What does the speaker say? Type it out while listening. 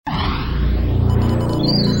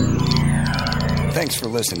Thanks for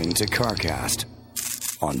listening to CarCast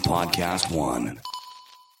on Podcast One.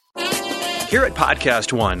 Here at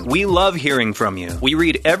Podcast One, we love hearing from you. We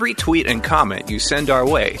read every tweet and comment you send our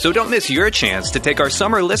way, so don't miss your chance to take our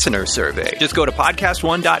summer listener survey. Just go to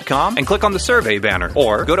podcastone.com and click on the survey banner,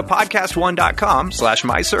 or go to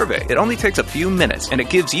podcastone.com/mysurvey. It only takes a few minutes, and it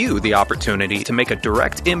gives you the opportunity to make a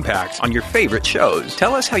direct impact on your favorite shows.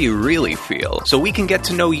 Tell us how you really feel, so we can get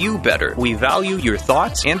to know you better. We value your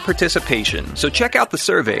thoughts and participation, so check out the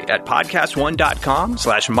survey at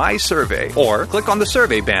podcastone.com/mysurvey, or click on the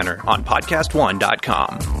survey banner on podcastone.com. Yeah,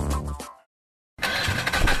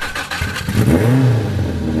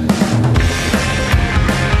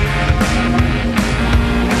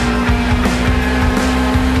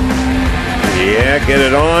 get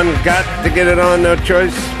it on. Got to get it on. No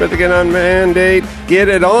choice but to get on mandate. Get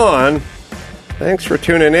it on. Thanks for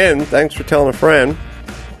tuning in. Thanks for telling a friend.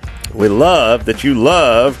 We love that you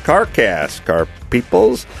love CarCast, Car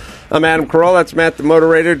Peoples. I'm Adam Carolla. That's Matt the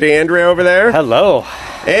Moderator. DeAndre over there. Hello.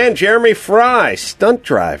 And Jeremy Fry, stunt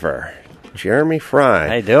driver. Jeremy Fry.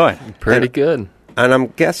 How you doing? Pretty good. And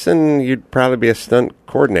I'm guessing you'd probably be a stunt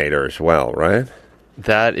coordinator as well, right?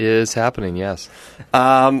 That is happening, yes.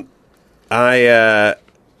 So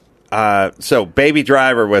Baby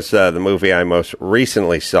Driver was the movie I most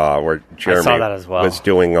recently saw, where Jeremy saw that as well. was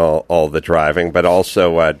doing all the driving, but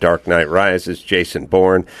also Dark Knight Rises, Jason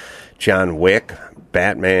Bourne, John Wick,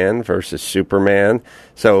 Batman versus Superman.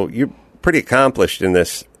 So you're pretty accomplished in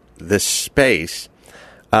this space.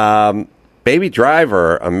 Baby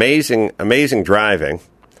Driver, amazing driving.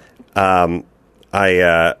 Fun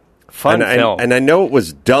film. And I know it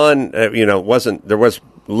was done. There was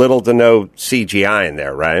little to no CGI in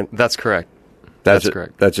there, right? That's correct. That's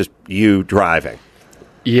correct. That's just you driving.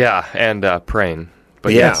 Yeah, and praying.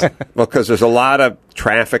 But yeah, yes. Well, because there's a lot of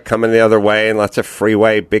traffic coming the other way and lots of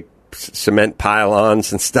freeway, big cement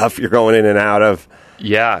pylons and stuff you're going in and out of.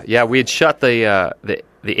 Yeah. We had shut the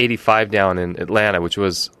 85 down in Atlanta, which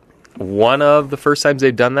was one of the first times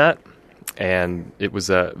they've done that, and it was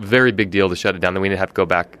a very big deal to shut it down. Then we didn't have to go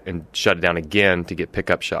back and shut it down again to get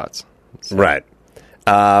pickup shots. So. Right.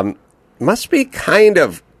 Must be kind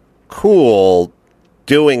of cool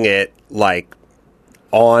doing it like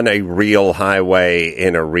on a real highway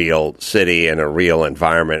in a real city in a real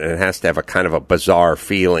environment, and it has to have a kind of a bizarre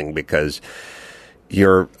feeling because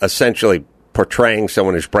you're essentially portraying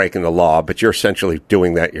someone who's breaking the law, but you're essentially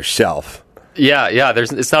doing that yourself. Yeah.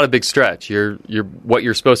 It's not a big stretch. You're what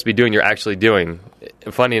you're supposed to be doing. You're actually doing.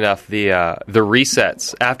 Funny enough, the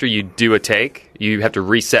resets after you do a take, you have to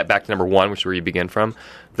reset back to number one, which is where you begin from.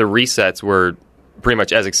 The resets were pretty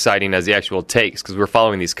much as exciting as the actual takes because we're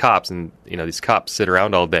following these cops, and these cops sit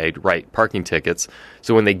around all day to write parking tickets.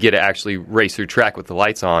 So when they get to actually race through track with the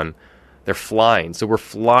lights on, they're flying. So we're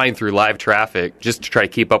flying through live traffic just to try to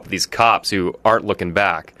keep up with these cops who aren't looking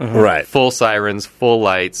back. Mm-hmm. Right. Full sirens, full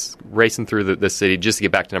lights, racing through the city just to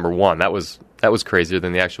get back to number one. That was crazier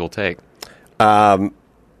than the actual take. I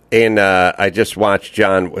just watched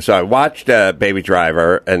I watched Baby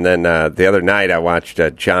Driver, and then the other night I watched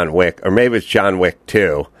John Wick, or maybe it's John Wick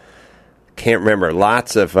 2. Can't remember.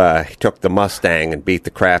 Lots of, he took the Mustang and beat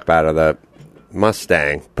the crap out of the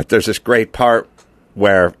Mustang. But there's this great part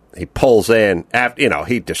where he pulls in, after,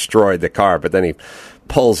 he destroyed the car, but then he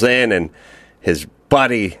pulls in, and his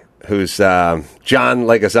buddy, who's John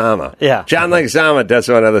Leguizamo. Yeah. John Leguizamo does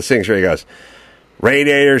one of those things where he goes,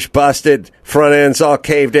 radiators busted, front end's all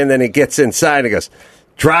caved in. Then he gets inside and he goes,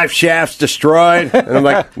 drive shaft's destroyed. And I'm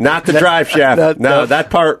like, not the drive shaft. No, that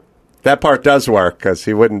part does work because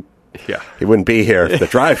he wouldn't be here if the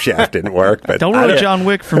drive shaft didn't work. But don't ruin John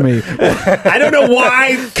Wick for me. I don't know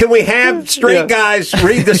why. Can we have straight guys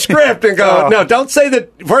read the script and go, no, don't say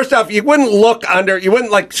that. First off, you wouldn't look under, you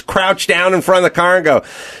wouldn't like crouch down in front of the car and go,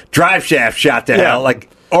 drive shaft shot to hell.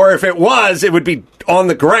 Or if it was, it would be on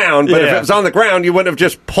the ground. But if it was on the ground, you wouldn't have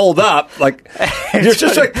just pulled up. Like, there's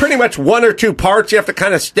just like pretty much one or two parts you have to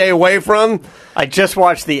kind of stay away from. I just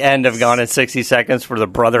watched the end of Gone in 60 Seconds where the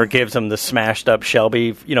brother gives him the smashed up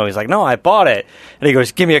Shelby. He's like, no, I bought it. And he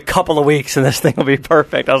goes, give me a couple of weeks and this thing will be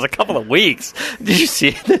perfect. I was like, a couple of weeks? Did you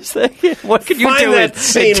see this thing? What could you do in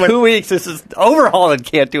 2 weeks? This is overhaul and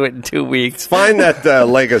can't do it in 2 weeks. Find that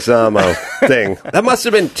Leguizamo thing. That must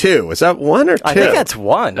have been 2. Is that 1 or 2? I think that's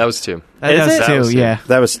 1. That was 2. That's 2, yeah.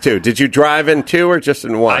 That was 2. Did you drive in 2 or just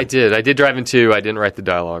in 1? I did. I did drive in 2. I didn't write the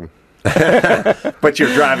dialogue. But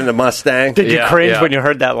you're driving the Mustang? Did you cringe when you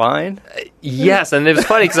heard that line? Yes, and it was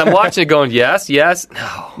funny because I'm watching it going, yes,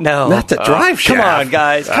 no. Not the drive shaft. Come on,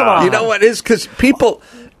 guys, come on. You know what it is? Because people...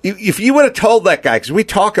 If you would have told that guy, because we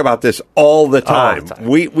talk about this all the time.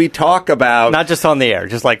 We talk about... Not just on the air,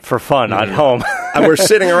 just like for fun at home. we're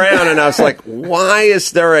sitting around, and I was like, why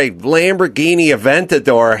is there a Lamborghini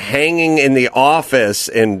Aventador hanging in the office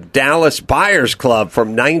in Dallas Buyers Club from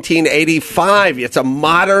 1985? It's a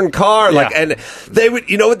modern car. Like, and they would,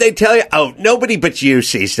 you know what they tell you? Oh, nobody but you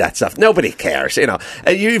sees that stuff. Nobody cares, you know.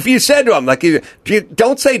 And if you said to them, like, you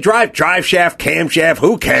don't say drive shaft, camshaft,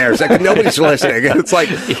 who cares? Like, nobody's listening. And it's like,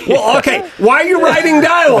 well, okay, why are you writing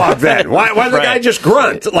dialogue then? Why the guy just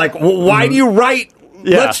grunt? Like, why do you write?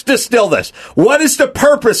 Let's distill this. What is the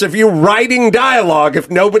purpose of you writing dialogue if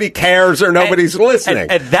nobody cares or nobody's listening?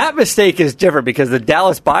 And that mistake is different because the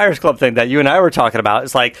Dallas Buyers Club thing that you and I were talking about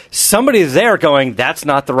is like somebody's there going, that's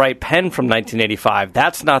not the right pen from 1985.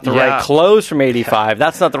 That's not the right clothes from 85.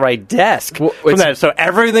 That's not the right desk from that. So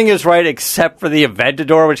everything is right except for the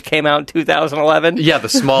Aventador, which came out in 2011. Yeah, the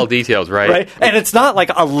small details, right? And it's not like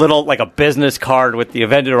a little, like a business card with the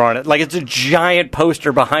Aventador on it. Like it's a giant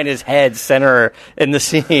poster behind his head, center in the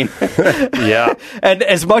scene. And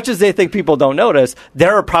as much as they think people don't notice,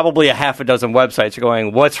 there are probably a half a dozen websites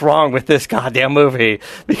going, what's wrong with this goddamn movie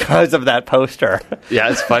because of that poster. Yeah,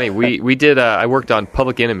 it's funny. We did I worked on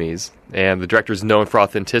Public Enemies, and the director's known for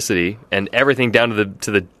authenticity, and everything down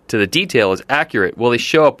to the detail is accurate. Well, they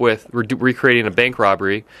show up with recreating a bank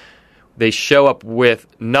robbery. They show up with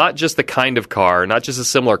not just the kind of car, not just a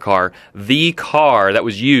similar car, the car that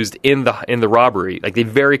was used in the robbery, like the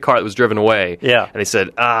very car that was driven away. Yeah. And they said,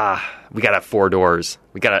 we got to have 4 doors.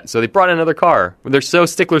 So they brought in another car. They're so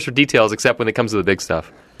sticklers for details, except when it comes to the big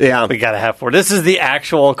stuff. Yeah. We got to have 4. This is the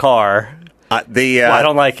actual car. I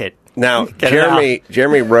don't like it. Now,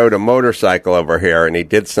 Jeremy rode a motorcycle over here, and he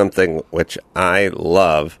did something which I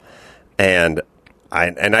love, and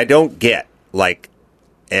I don't get, like,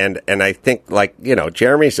 and I think, like, you know,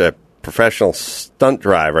 Jeremy's a professional stunt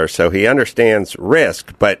driver, so he understands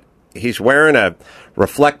risk, but he's wearing a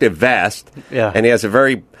reflective vest, and he has a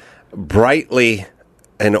very brightly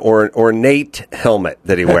and ornate helmet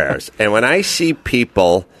that he wears. And when I see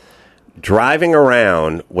people driving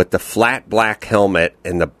around with the flat black helmet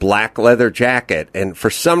and the black leather jacket, and for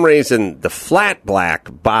some reason the flat black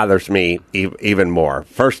bothers me even more.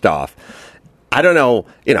 First off, I don't know,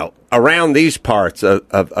 you know, around these parts of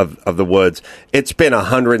the woods, it's been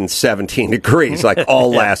 117 degrees like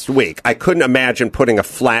all last week. I couldn't imagine putting a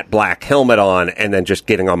flat black helmet on and then just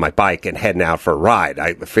getting on my bike and heading out for a ride.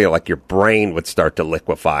 I feel like your brain would start to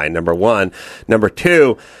liquefy, number one. Number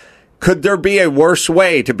two, could there be a worse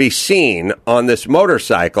way to be seen on this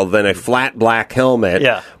motorcycle than a flat black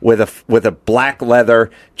helmet with a black leather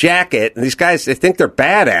jacket? And these guys, they think they're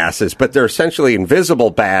badasses, but they're essentially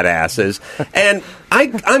invisible badasses. And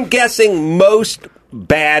I'm guessing most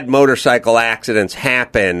bad motorcycle accidents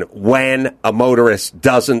happen when a motorist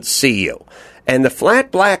doesn't see you. And the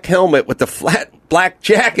flat black helmet with the flat black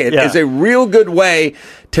jacket is a real good way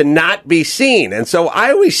to not be seen. And so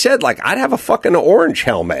I always said, like, I'd have a fucking orange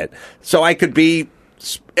helmet so I could be...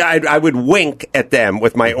 I would wink at them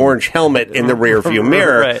with my orange helmet in the rearview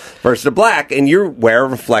mirror versus the black, and you wear a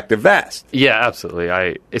reflective vest. Yeah,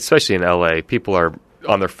 absolutely. Especially in LA, people are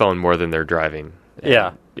on their phone more than they're driving.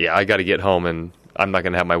 And I got to get home, and I'm not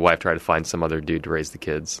going to have my wife try to find some other dude to raise the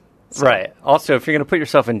kids. So. Right. Also, if you're going to put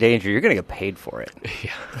yourself in danger, you're going to get paid for it.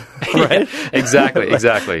 Right? Exactly.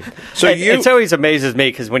 So it always amazes me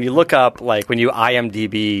because when you look up, like, when you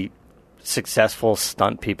IMDb successful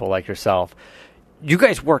stunt people like yourself, you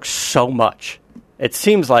guys work so much. It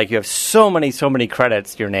seems like you have so many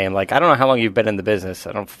credits to your name. Like, I don't know how long you've been in the business.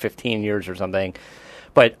 I don't know, 15 years or something.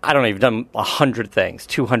 But I don't know, you've done 100 things,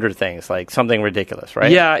 200 things, like something ridiculous,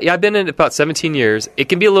 right? Yeah, I've been in it about 17 years. It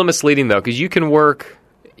can be a little misleading, though, because you can work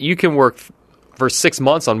for 6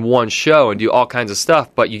 months on one show and do all kinds of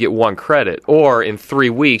stuff, but you get 1 credit. Or in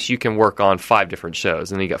 3 weeks, you can work on 5 different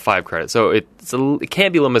shows, and then you get 5 credits. So it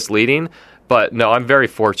can be a little misleading, but no, I'm very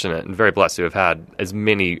fortunate and very blessed to have had as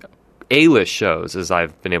many A-list shows as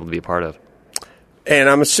I've been able to be a part of. And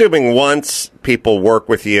I'm assuming once people work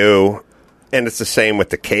with you, and it's the same with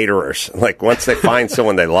the caterers. Like, once they find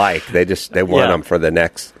someone they like, they want them for the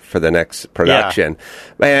next production.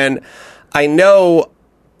 Yeah. And I know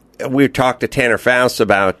we talked to Tanner Faust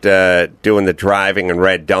about doing the driving in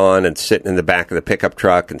Red Dawn and sitting in the back of the pickup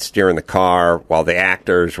truck and steering the car while the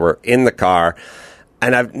actors were in the car.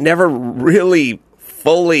 And I've never really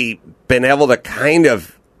fully been able to kind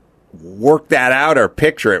of work that out or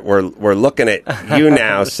picture it. We're looking at you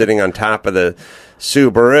now sitting on top of the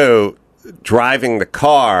Subaru, driving the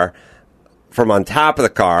car from on top of the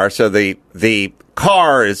car. So the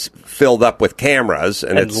car is filled up with cameras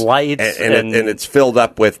and it's lights and it's filled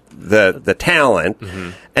up with the talent,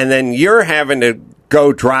 and then you're having to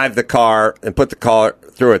go drive the car and put the car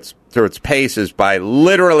through its paces by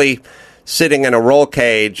literally sitting in a roll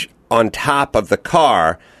cage on top of the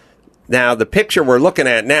car. Now, the picture we're looking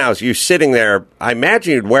at now is you sitting there. I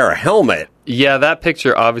imagine you'd wear a helmet. Yeah, that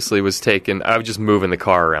picture obviously was taken. I was just moving the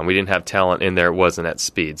car around. We didn't have talent in there. It wasn't at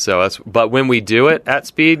speed. But when we do it at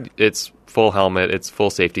speed, it's full helmet. It's full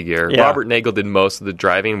safety gear. Yeah. Robert Nagel did most of the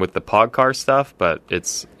driving with the pod car stuff, but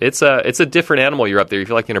it's a different animal. You're up there. You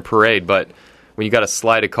feel like in a parade, but when you got to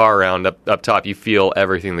slide a car around up top, you feel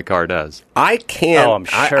everything the car does. I can't. Oh, I'm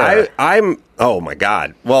sure. I'm. Oh my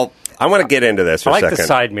God. Well, I want to get into this for I a like second. the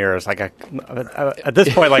side mirrors. At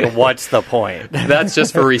this point, what's the point? That's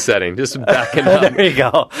just for resetting, just backing up. There you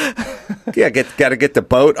go. Yeah, got to get the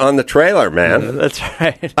boat on the trailer, man. That's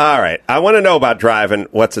right. All right. I want to know about driving.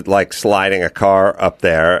 What's it like sliding a car up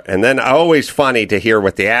there? And then always funny to hear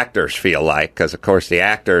what the actors feel like, because, of course, the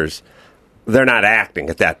actors, they're not acting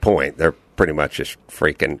at that point. They're pretty much just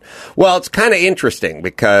freaking. Well, it's kind of interesting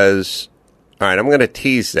because, all right, I'm going to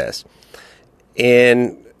tease this.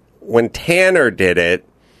 When Tanner did it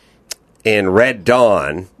in Red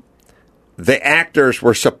Dawn, the actors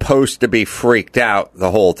were supposed to be freaked out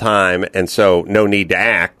the whole time, and so no need to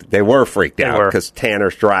act. They were freaked out because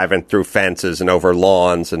Tanner's driving through fences and over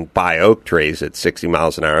lawns and by oak trees at 60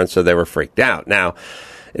 miles an hour, and so they were freaked out. Now,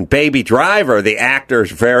 in Baby Driver, the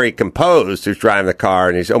actor's very composed who's driving the car,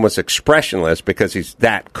 and he's almost expressionless because he's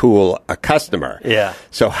that cool a customer. Yeah.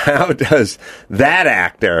 So how does that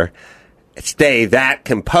actor stay that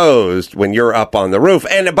composed when you're up on the roof?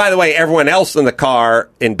 And by the way, everyone else in the car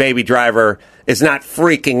in Baby Driver is not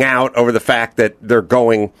freaking out over the fact that they're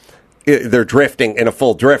drifting in a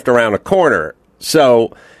full drift around a corner.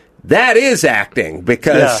 So that is acting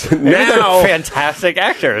because now they're fantastic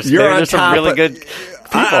actors. You're They're on just top some really of, good people.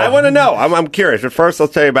 I want to know. I'm curious. But first, I'll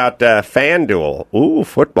tell you about FanDuel. Ooh,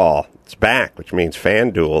 football. It's back, which means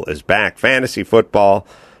FanDuel is back. Fantasy football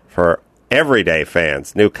for everyday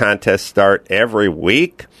fans. New contests start every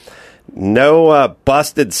week. No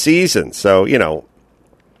busted season. So, you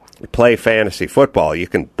play fantasy football. You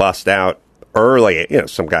can bust out early.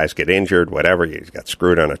 Some guys get injured, whatever. You got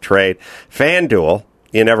screwed on a trade. FanDuel,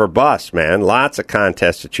 you never bust, man. Lots of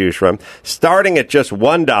contests to choose from. Starting at just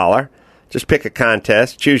 $1. Just pick a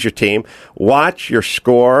contest, choose your team, watch your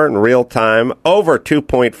score in real time. Over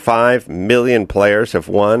 2.5 million players have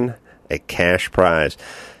won a cash prize.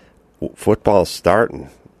 Football's starting.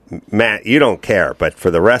 Matt, you don't care, but for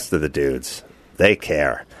the rest of the dudes, they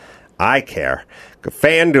care. I care.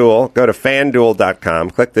 FanDuel, go to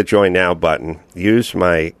FanDuel.com, click the Join Now button, use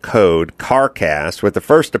my code CARCAST. With the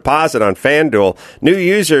first deposit on FanDuel, new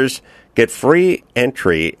users get free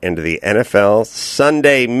entry into the NFL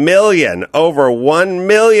Sunday Million. Over $1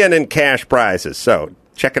 million in cash prizes. So,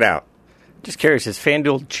 check it out. Just curious, is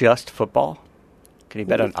FanDuel just football? Can you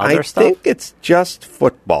bet on other stuff? I think it's just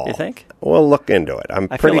football. You think? We'll look into it. I'm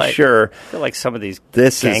pretty sure. I feel like some of these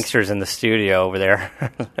this gangsters in the studio over there,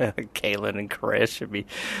 Kaylin and Chris, should be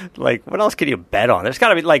like, what else could you bet on? There's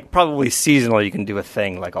got to be probably seasonal. You can do a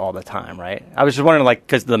thing all the time, right? I was just wondering,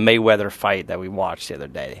 because the Mayweather fight that we watched the other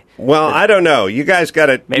day. Well, I don't know. You guys got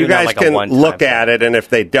to. You guys can look at it, and if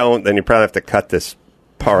they don't, then you probably have to cut this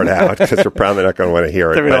part out because they're probably not going to want to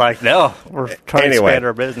hear it. They're like, no, we're trying to expand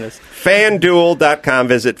our business. FanDuel.com.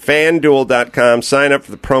 Visit FanDuel.com. Sign up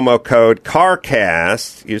for the promo code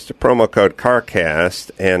CARCAST. Use the promo code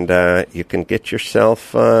CARCAST, and you can get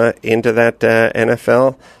yourself into that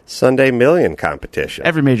NFL Sunday Million competition.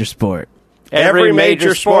 Every major sport. Every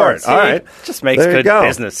major sport. All right. Just makes good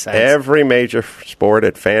business sense. Every major sport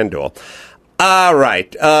at FanDuel. All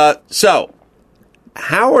right. So,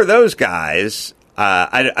 how are those guys?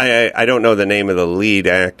 I don't know the name of the lead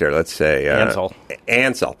actor. Let's say Ansel.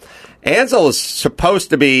 Ansel is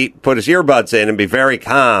supposed to put his earbuds in and be very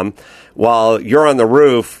calm while you're on the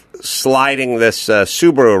roof sliding this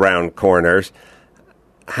Subaru around corners.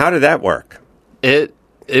 How did that work? It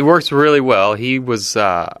works really well. He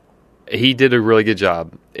did a really good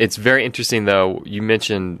job. It's very interesting, though. You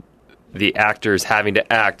mentioned the actors having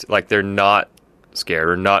to act like they're not scared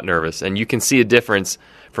or not nervous, and you can see a difference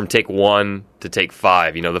from take 1 to take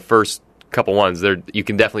 5. The first couple ones, you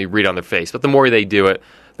can definitely read on their face. But the more they do it,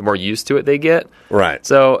 the more used to it they get. Right.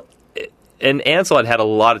 So, and Ansel had a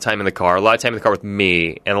lot of time in the car, with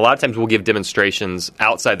me, and a lot of times we'll give demonstrations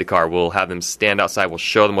outside the car. We'll have them stand outside. We'll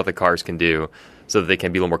show them what the cars can do so that they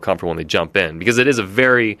can be a little more comfortable when they jump in. Because it is a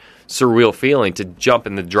very surreal feeling to jump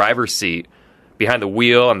in the driver's seat behind the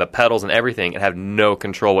wheel and the pedals and everything and have no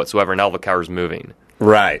control whatsoever, and all the car's moving.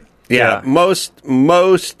 Right. Yeah.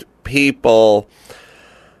 Most people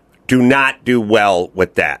do not do well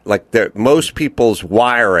with that. Most people's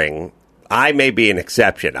wiring, I may be an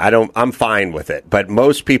exception. I'm fine with it, but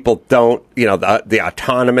most people don't. You know, the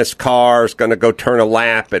autonomous car is going to go turn a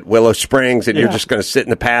lap at Willow Springs, and you're just going to sit in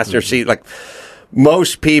the passenger seat. Like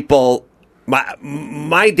most people,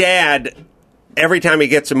 my dad, every time he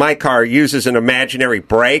gets in my car, uses an imaginary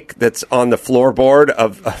brake that's on the floorboard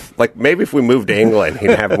of like maybe if we moved to England,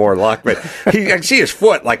 he'd have more luck. But I can see his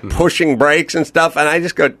foot like pushing brakes and stuff, and I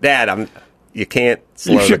just go, Dad, you can't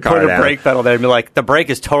slow the car down. You should put a brake pedal there and be like, the brake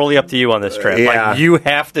is totally up to you on this trip. Yeah. Like, you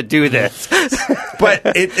have to do this. But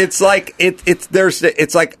it's a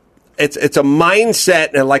mindset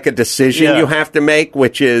and like a decision you have to make,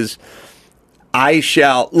 which is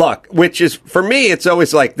for me, it's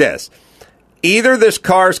always like this. Either this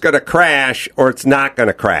car's going to crash or it's not going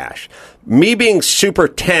to crash. Me being super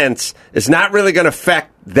tense is not really going to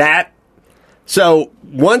affect that. So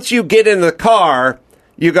once you get in the car,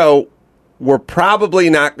 you go, we're probably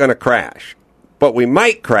not going to crash, but we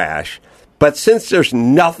might crash. But since there's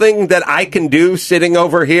nothing that I can do sitting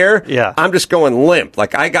over here, I'm just going limp.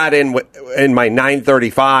 Like I got in my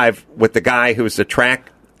 935 with the guy who's the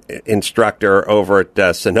track instructor over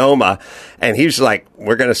at Sonoma, and he was like,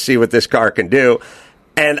 we're going to see what this car can do.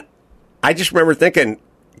 And I just remember thinking,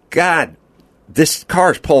 God, this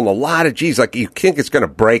car is pulling a lot of G's. Like, you think it's going to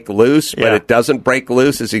break loose, but it doesn't break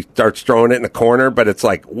loose as he starts throwing it in the corner. But it's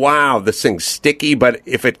like, wow, this thing's sticky. But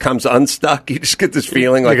if it comes unstuck, you just get this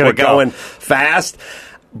feeling like we're going fast.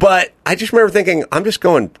 But I just remember thinking, I'm just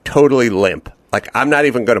going totally limp. Like, I'm not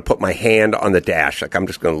even going to put my hand on the dash. Like, I'm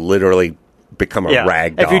just going to literally become a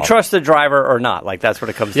rag doll. If you trust the driver or not, like that's what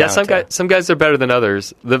it comes down to. Some guys are better than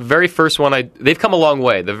others. The very first one they've come a long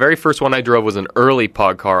way. The very first one I drove was an early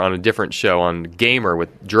pod car on a different show on Gamer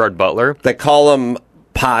with Gerard Butler. They call them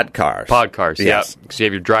pod cars. Pod cars, yes. Because you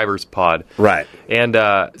have your driver's pod. Right. And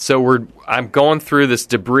so I'm going through this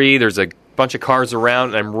debris. There's a bunch of cars around,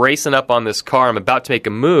 and I'm racing up on this car. I'm about to make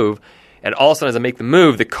a move, and all of a sudden as I make the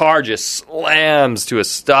move, the car just slams to a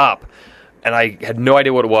stop. And I had no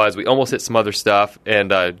idea what it was. We almost hit some other stuff. And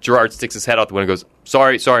Gerard sticks his head out the window and goes,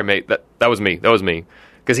 sorry, mate. That was me.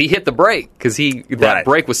 Because he hit the brake. Because that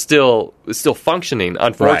brake was still functioning,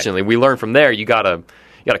 unfortunately. Right. We learned from there, you gotta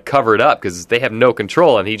cover it up because they have no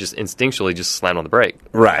control. And he just instinctually just slammed on the brake.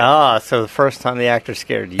 Right. So the first time the actor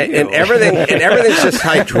scared you. And everything's just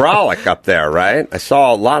hydraulic up there, right? I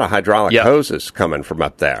saw a lot of hydraulic hoses coming from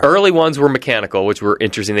up there. Early ones were mechanical, which were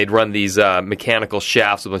interesting. They'd run these mechanical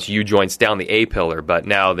shafts with a bunch of U-joints down the A-pillar, but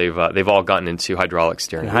now they've all gotten into hydraulic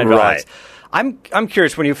steering. Right. I'm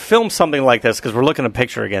curious, when you film something like this, because we're looking at a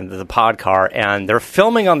picture again, the pod car, and they're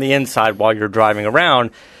filming on the inside while you're driving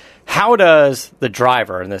around. How does the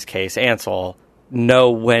driver, in this case, Ansel,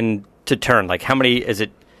 know when to turn? Like, how many is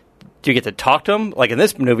it? Do you get to talk to him? Like, in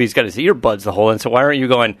this movie, he's got his earbuds the whole time, so why aren't you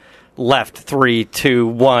going left, 3, 2,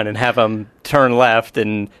 1, and have him turn left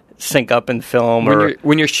and sync up in film?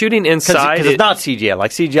 When you're shooting inside... Because it's not CGI.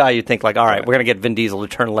 Like, CGI, you think, like, all right, we're going to get Vin Diesel to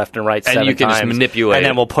turn left and right 7 times. And you can just manipulate and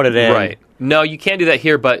then we'll put it in. Right. No, you can't do that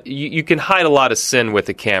here, but you can hide a lot of sin with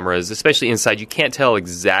the cameras, especially inside. You can't tell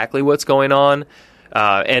exactly what's going on.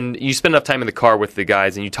 And you spend enough time in the car with the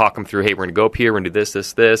guys, and you talk them through, hey, we're going to go up here, we're going to do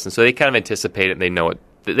this. And so they kind of anticipate it, and they know it.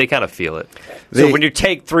 They kind of feel it. So when you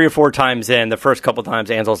take 3 or 4 times in, the first couple times,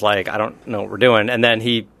 Ansel's like, I don't know what we're doing. And then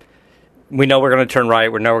we know we're going to turn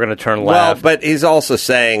right, we know we're going to turn left. Well, but he's also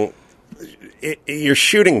saying you're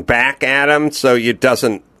shooting back at him, so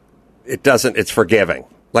it's forgiving.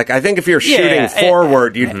 Like, I think if you're shooting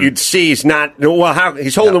forward, you'd see he's not... Well,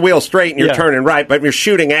 he's holding the wheel straight and you're turning right, but if you're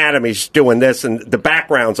shooting at him, he's doing this, and the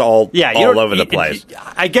background's all over the place.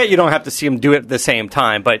 I get you don't have to see him do it at the same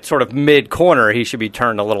time, but sort of mid-corner, he should be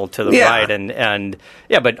turned a little to the right.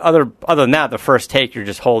 But other than that, the first take, you're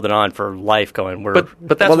just holding on for life going...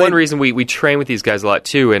 But that's one reason we train with these guys a lot,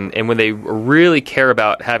 too, and when they really care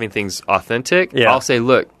about having things authentic, I'll say,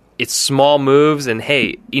 look, it's small moves, and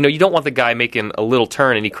hey, you don't want the guy making a little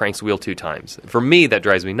turn and he cranks the wheel 2 times. For me, that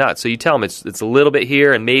drives me nuts. So you tell him it's a little bit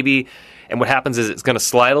here, and what happens is it's going to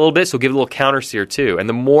slide a little bit, so give it a little counter steer too. And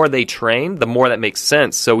the more they train, the more that makes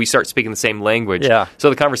sense. So we start speaking the same language. Yeah.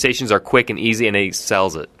 So the conversations are quick and easy, and he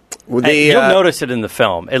sells it. You'll notice it in the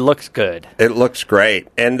film. It looks good. It looks great.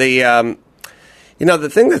 And the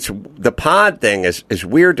thing the pod thing is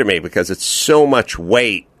weird to me because it's so much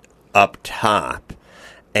weight up top.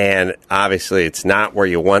 And obviously, it's not where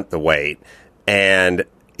you want the weight. And,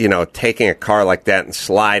 taking a car like that and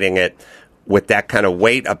sliding it with that kind of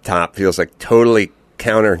weight up top feels like totally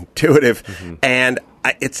counterintuitive. Mm-hmm. And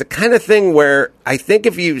it's the kind of thing where I think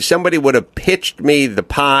if somebody would have pitched me the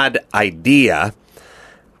pod idea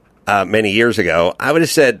many years ago, I would have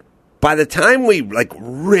said, by the time we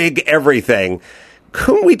rig everything,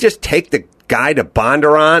 couldn't we just take the guy to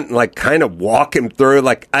Bondurant and like kind of walk him through?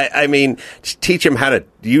 Like, I mean, just teach him how to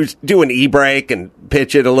do an e-brake and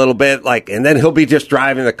pitch it a little bit, like, and then he'll be just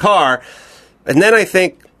driving the car. And then I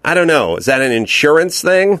think, I don't know, is that an insurance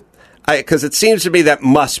thing? Because it seems to me that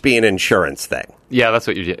must be an insurance thing. Yeah, that's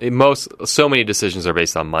what you do. So many decisions are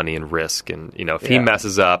based on money and risk, and if he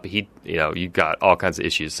messes up, you've got all kinds of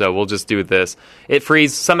issues. So we'll just do this. It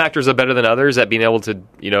frees some actors are better than others at being able to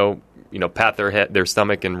pat their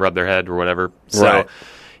stomach and rub their head or whatever. So right.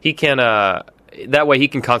 He can that way he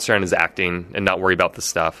can concentrate on his acting and not worry about the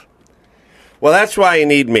stuff. Well, that's why you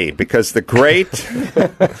need me, because the great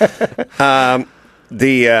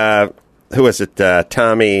who was it?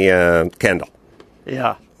 Tommy Kendall.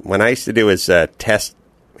 Yeah. When I used to do his test,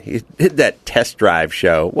 he did that test drive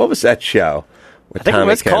show. What was that show? I think it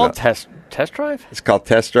was called Test Drive? It's called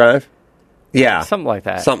Test Drive? Yeah. Something like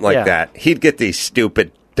that. Something like that. He'd get these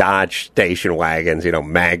stupid Dodge station wagons,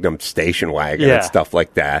 Magnum station wagon and stuff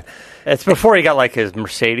like that. It's before he got like his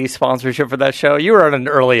Mercedes sponsorship for that show. You were on an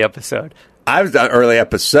early episode. I was on early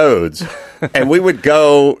episodes, and we would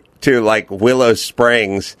go to like Willow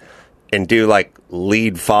Springs and do like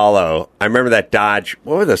lead follow. I remember that Dodge,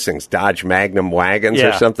 what were those things? Dodge Magnum wagons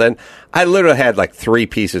or something. I literally had like 3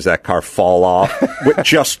 pieces of that car fall off with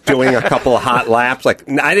just doing a couple of hot laps. Like,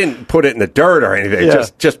 I didn't put it in the dirt or anything. Yeah.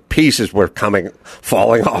 Just pieces were falling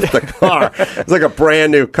off the car. It's like a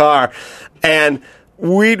brand new car. And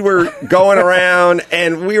we were going around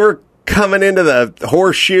and we were coming into the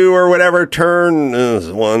horseshoe or whatever turn. It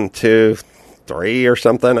was 1, 2, 3 or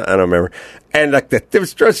something. I don't remember. And like it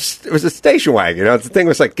was a station wagon. The thing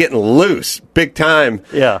was like getting loose, big time.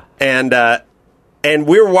 Yeah. And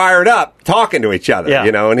we were wired up talking to each other. Yeah.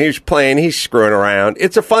 And he was playing, he's screwing around.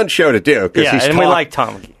 It's a fun show to do because we like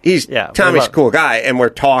Tom. Tommy's a cool guy, and we're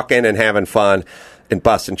talking and having fun and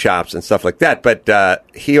busting chops and stuff like that. But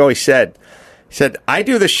he always said, I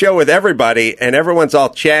do the show with everybody, and everyone's all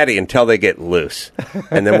chatty until they get loose.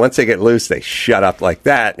 And then once they get loose, they shut up like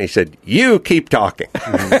that. And he said, you keep talking.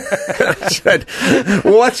 I said,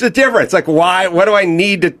 well, what's the difference? Like, why? What do I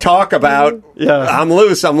need to talk about? Yeah. I'm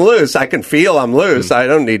loose. I can feel I'm loose. I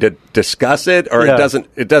don't need to discuss it, or it doesn't,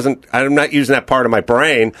 I'm not using that part of my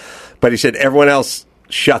brain. But he said, everyone else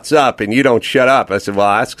shuts up, and you don't shut up. I said,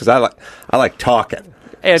 well, that's because I like talking.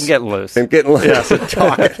 And getting loose. And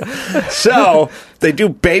talking. So they do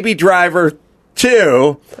Baby Driver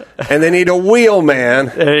 2, and they need a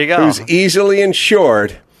wheelman there you go. who's easily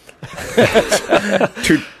insured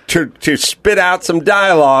to spit out some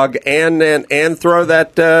dialogue and throw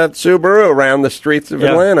that Subaru around the streets of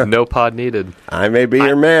Atlanta. No pod needed. I may be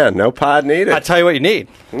your man. No pod needed. I tell you what you need.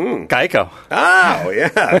 Geico. Oh, yeah.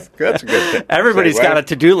 That's a good thing. Everybody's got a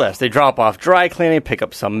to-do list. They drop off dry cleaning, pick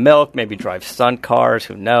up some milk, maybe drive stunt cars,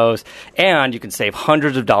 who knows. And you can save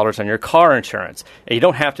hundreds of dollars on your car insurance. And you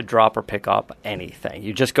don't have to drop or pick up anything.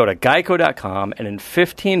 You just go to geico.com, and in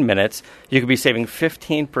 15 minutes, you could be saving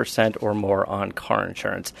 15% or more on car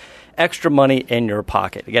insurance. Extra money in your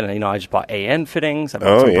pocket. Again, I just bought AN fittings. I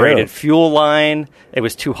bought some braided fuel line. It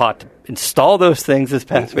was too hot to install those things this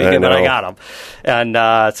past weekend, but I got them. And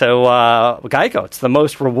so Geico, it's the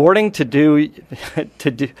most rewarding to do you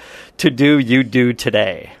do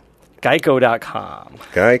today. Geico.com.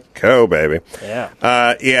 Geico, baby.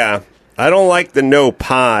 Yeah. Yeah. I don't like the no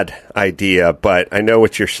pod idea, but I know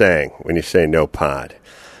what you're saying when you say no pod.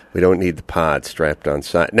 We don't need the pod strapped on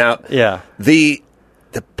side. Now,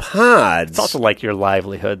 the pods. It's also like your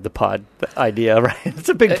livelihood, the pod idea, right? It's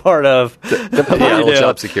a big part of the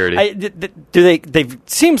job security. They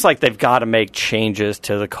seems like they've got to make changes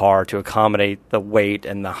to the car to accommodate the weight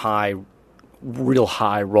and the real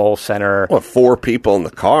high roll center. Well, 4 people in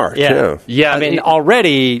the car, too. Yeah. I mean,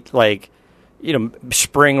 already,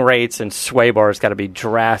 spring rates and sway bars got to be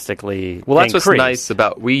drastically that's increased. What's nice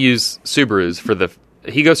about, we use Subarus for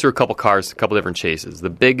he goes through a couple cars, a couple different chases. The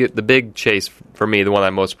big chase for me, the one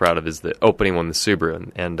I'm most proud of, is the opening one, the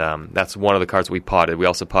Subaru, and that's one of the cars we potted. We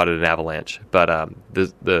also potted an Avalanche. But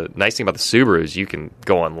the nice thing about the Subaru is you can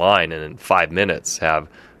go online and in 5 minutes have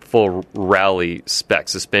full rally spec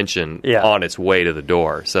suspension on its way to the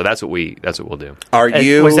door. So that's what we'll do.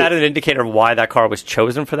 Was that an indicator of why that car was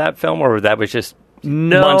chosen for that film, or that was just?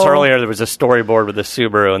 No. Months earlier, there was a storyboard with a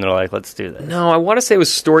Subaru, and they're like, let's do this. No, I want to say it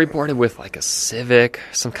was storyboarded with like a Civic,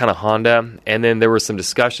 some kind of Honda, and then there was some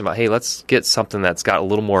discussion about, hey, let's get something that's got a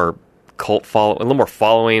little more a little more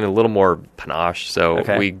following, a little more panache. So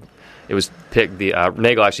it was picked.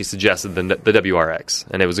 Nagel actually suggested the WRX,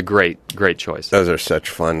 and it was a great choice. Those are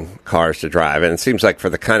such fun cars to drive, and it seems like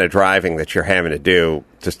for the kind of driving that you're having to do,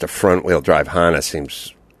 just a front-wheel drive Honda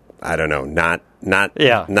seems I don't know, not Very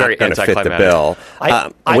going to fit the anticlimactic. bill. I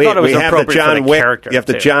thought it was we have the appropriate for John the Wick. character, You have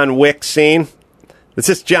the too. John Wick scene. Is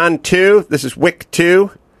this John 2? This is Wick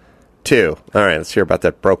 2? 2. All right, let's hear about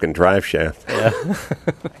that broken drive shaft.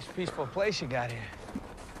 Nice peaceful place you got here.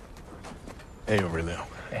 Hey, over there.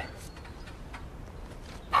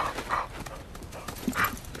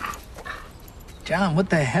 John, what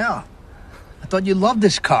the hell? I thought you loved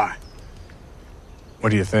this car. What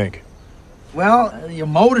do you think? Well, your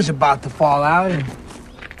motor's about to fall out and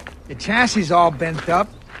the chassis is all bent up.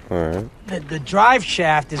 All right. The drive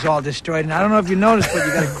shaft is all destroyed, and I don't know if you noticed, but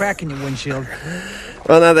you got a crack in your windshield.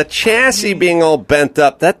 Well, now the chassis being all bent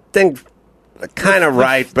up, that thing kind of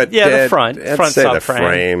right, but the front say the subframe.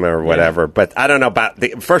 frame or whatever. But I don't know about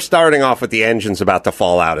first starting off with the engine's about to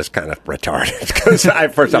fall out is kind of retarded because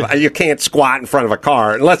first off, you can't squat in front of a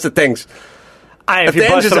car unless the thing's. If you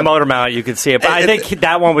busted the motor mount, you could see it. But I think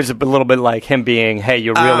that one was a little bit like him being, hey,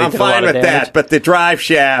 you really I'm did a lot fine of with damage. that, but the drive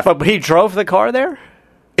shaft. But he drove the car there?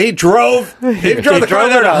 He drove the car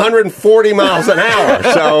there at 140 miles an hour.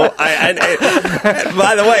 So,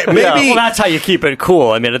 by the way, maybe... Yeah, well, that's how you keep it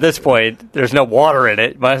cool. I mean, at this point, there's no water in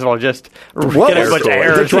it. Might as well just get a bunch of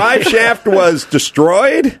air. The drive shaft was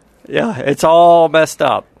destroyed? Yeah, it's all messed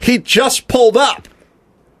up. He just pulled up.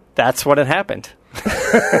 That's what had happened.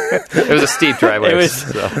 It was a steep driveway. It was...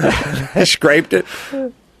 I scraped it.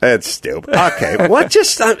 That's stupid. Okay, what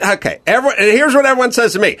just... Okay, here's what everyone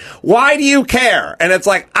says to me. Why do you care? And it's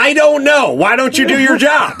like, I don't know. Why don't you do your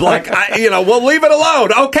job? Like, we'll leave it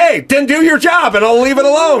alone. Okay, then do your job, and I'll leave it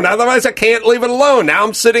alone. Otherwise, I can't leave it alone. Now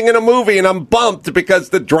I'm sitting in a movie, and I'm bumped because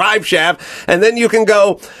the drive shaft, and then you can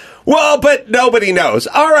go... Well, but nobody knows.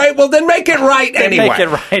 All right, well, then make it right anyway. Make it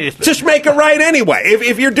right. Just make it right anyway.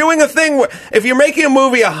 If you're doing a thing, if you're making a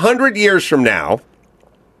movie 100 years from now,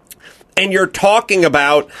 and you're talking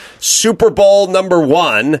about Super Bowl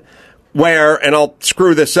 #1, where, and I'll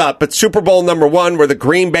screw this up, but Super Bowl #1, where the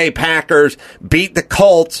Green Bay Packers beat the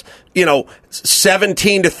Colts,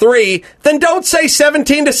 17-3, then don't say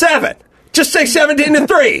 17-7. Just say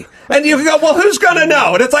 17-3. And you can go, well, who's going to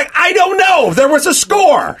know? And it's like, I don't know. There was a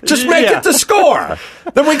score. Just make it the score.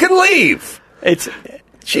 Then we can leave.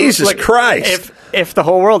 Jesus Christ. If the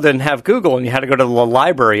whole world didn't have Google and you had to go to the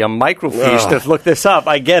library on microfiche to look this up,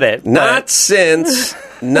 I get it. Not since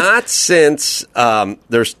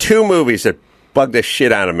there's two movies that bug the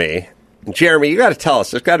shit out of me. Jeremy, you got to tell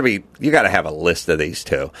us. You got to have a list of these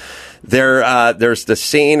two. There's the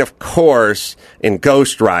scene, of course, in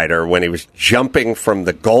Ghost Rider when he was jumping from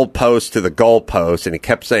the goalpost to the goalpost, and he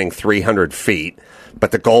kept saying 300 feet.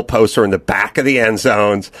 But the goalposts are in the back of the end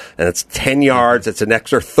zones, and it's 10 yards. It's an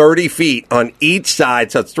extra 30 feet on each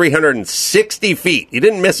side, so it's 360 feet. You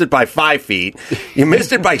didn't miss it by 5 feet. You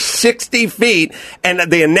missed it by 60 feet, and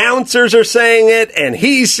the announcers are saying it, and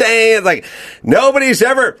he's saying it. Like, nobody's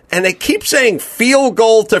ever... And they keep saying field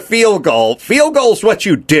goal to field goal. Field goal is what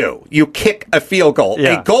you do. You kick a field goal.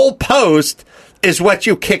 Yeah. A goal post is what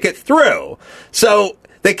you kick it through. So...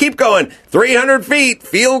 They keep going 300 feet,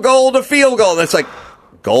 field goal to field goal. And it's like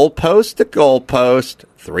goal post to goal post,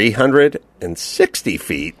 360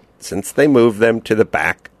 feet since they moved them to the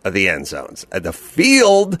back of the end zones. The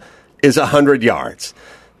field is 100 yards.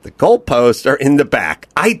 The goalposts are in the back.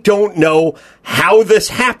 I don't know how this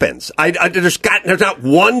happens. There's not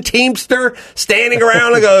one teamster standing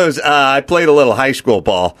around and goes, I played a little high school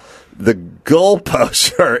ball. The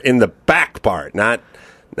goalposts are in the back part, not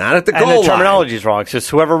at the goal line. And the terminology is wrong, because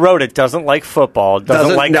whoever wrote it doesn't like football,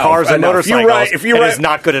 doesn't like cars and motorcycles, and is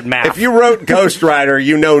not good at math. If you wrote Ghost Rider,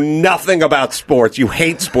 you know nothing about sports. You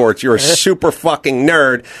hate sports. You're a super fucking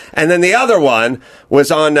nerd. And then the other one was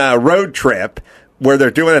on Road Trip, where they're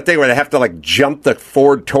doing a thing where they have to, jump the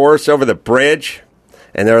Ford Taurus over the bridge.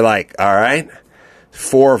 And they're like, all right,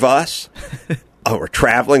 4 of us. Oh, we're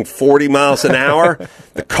traveling 40 miles an hour.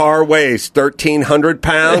 The car weighs 1,300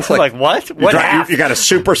 pounds. Like what? You got a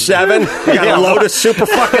Super 7. You got a Lotus Super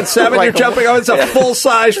fucking 7. You're jumping. Oh, it's a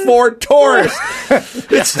full-size Ford Taurus.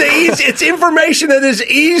 It's information that is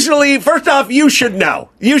easily... First off, you should know.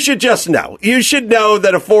 You should just know. You should know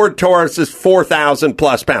that a Ford Taurus is 4,000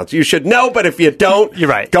 plus pounds. You should know, but if you don't... You're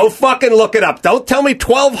right. Go fucking look it up. Don't tell me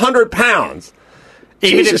 1,200 pounds.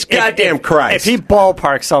 Jesus goddamn Christ. If he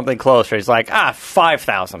ballparks something closer, he's like,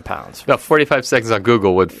 5,000 pounds. About 45 seconds on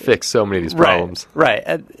Google would fix so many of these problems.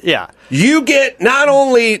 Right. Yeah. You get not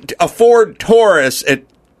only a Ford Taurus at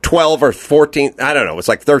 12 or 14, I don't know, it's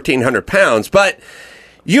like 1,300 pounds, but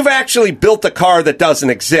you've actually built a car that doesn't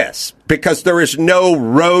exist. because there is no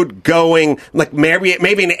road going, like maybe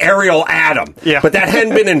an aerial Adam. Yeah. But that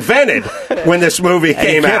hadn't been invented when this movie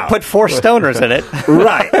came you can't out. put 4 stoners in it.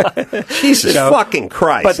 Right. Jesus fucking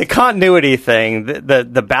Christ. But the continuity thing,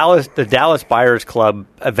 the Dallas Buyers Club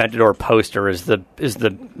Aventador poster is the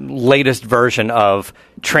latest version of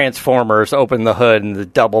Transformers. Open the hood and the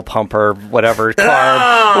double pumper, whatever car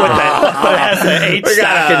that has the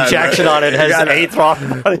 8-stack injection on it. Has an 8th rock.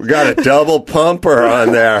 We got a double pumper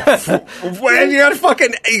on there. And you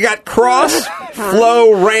got cross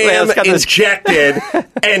flow ram injected,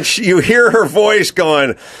 and you hear her voice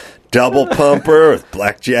going, double pumper with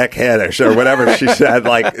blackjack headers or whatever she said.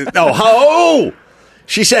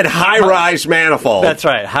 She said high-rise manifold. That's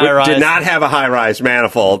right, high-rise. Did not have a high-rise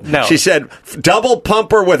manifold. No. She said double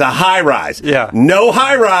pumper with a high-rise. Yeah. No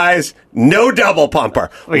high-rise, no double pumper.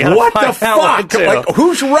 What the fuck? Like,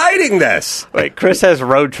 who's writing this? Wait, Chris has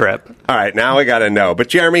road trip. All right, now we got to know. But,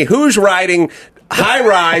 Jeremy, who's writing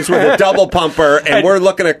high-rise with a double pumper, and we're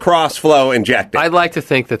looking at cross-flow injecting? I'd like to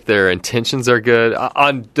think that their intentions are good.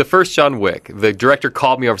 On the first John Wick, the director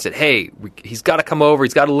called me over and said, hey, he's got to come over,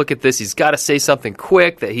 he's got to look at this, he's got to say something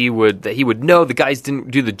quick that he would know the guys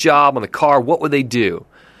didn't do the job on the car, what would they do?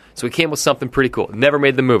 So he came with something pretty cool. Never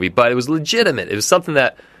made the movie, but it was legitimate. It was something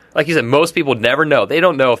that, like you said, most people never know. They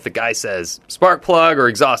don't know if the guy says spark plug or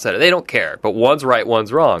exhaust header. They don't care. But one's right,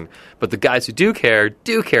 one's wrong. But the guys who do care,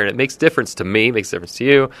 and it makes difference to me, makes difference to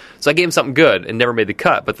you. So I gave him something good and never made the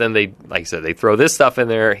cut. But then they, like I said, they throw this stuff in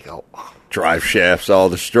there. You go, drive shafts all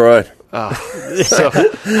destroyed. So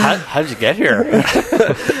how did you get here?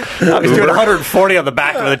 I was doing 140 on the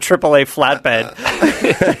back of the AAA flatbed.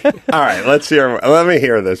 All right, let me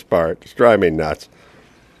hear this part. It's driving me nuts.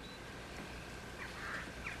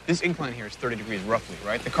 This incline here is 30 degrees roughly,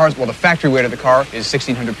 right? The factory weight of the car is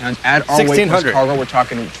 1,600 pounds. Add our weight plus cargo, we're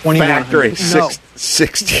talking 2,100. Factory,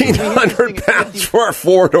 1,600 pounds for a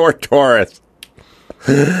 4-door Taurus.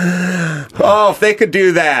 Oh, if they could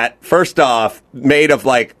do that, first off, made of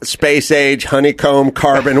like space age honeycomb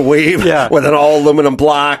carbon weave with an all aluminum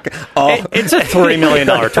block. It's a $3 million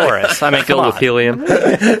Taurus. I mean, filled with helium.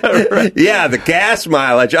 Yeah, the gas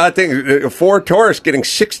mileage. I think a Ford Taurus getting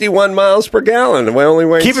 61 miles per gallon. We only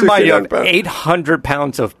weigh. Keep in mind, you have 800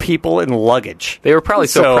 pounds of people and luggage. They were probably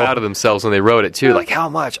so proud of themselves when they wrote it too. Like, how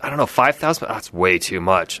much? I don't know, 5,000. Oh, that's way too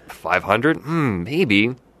much. 500?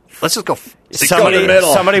 Maybe. Let's just go.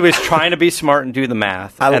 Somebody was trying to be smart and do the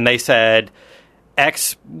math, and they said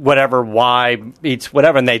X whatever Y eats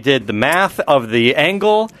whatever, and they did the math of the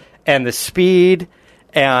angle and the speed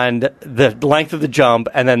and the length of the jump,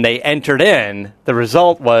 and then they entered in. The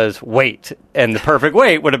result was weight, and the perfect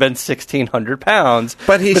weight would have been 1,600 pounds.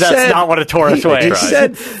 But that's not what a Taurus weighs. He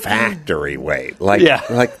said factory weight.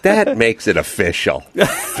 Like that makes it official.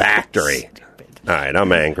 Factory. All right,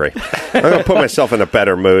 I'm angry. I'm going to put myself in a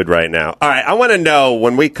better mood right now. All right, I want to know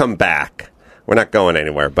when we come back, we're not going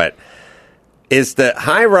anywhere, but is the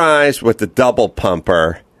high-rise with the double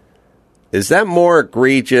pumper, is that more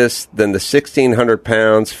egregious than the 1,600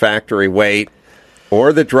 pounds factory weight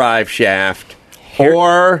or the drive shaft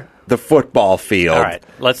or the football field? All right,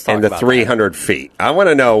 let's talk and the about 300 feet. I want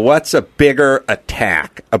to know what's a bigger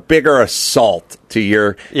attack, a bigger assault to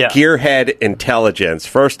your gearhead intelligence.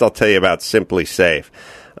 First, I'll tell you about Simply Safe.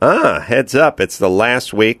 Heads up, it's the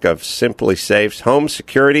last week of Simply Safe's home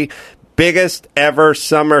security biggest ever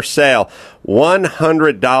summer sale.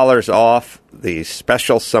 $100 off the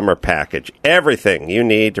special summer package. Everything you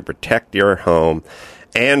need to protect your home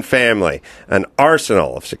and family. An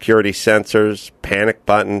arsenal of security sensors, panic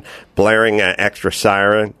button, blaring extra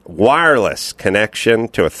siren, wireless connection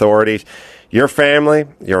to authorities. Your family,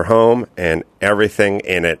 your home, and everything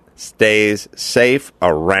in it stays safe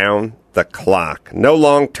around the clock. No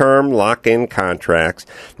long-term lock-in contracts,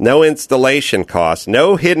 no installation costs,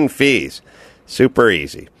 no hidden fees. Super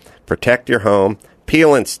easy. Protect your home.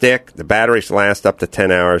 Peel and stick. The batteries last up to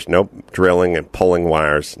 10 hours. No drilling and pulling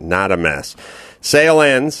wires. Not a mess. Sale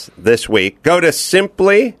ends this week. Go to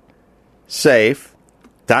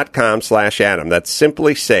simplysafe.com/Adam. That's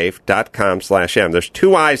simplysafe.com/Adam. There's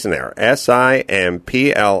 2 I's in there.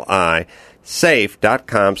 SIMPLI.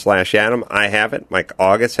 Safe.com/Adam. I have it. Mike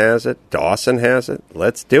August has it. Dawson has it.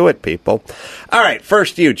 Let's do it, people. All right,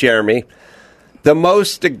 first you, Jeremy. The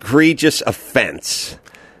most egregious offense.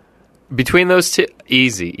 Between those two,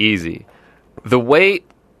 easy. The weight,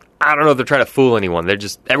 I don't know if they're trying to fool anyone.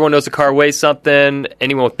 Everyone knows the car weighs something.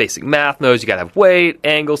 Anyone with basic math knows you got to have weight,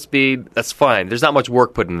 angle, speed. That's fine. There's not much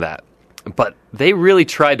work put into that. But they really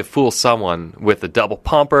tried to fool someone with the double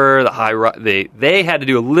pumper, the high. They had to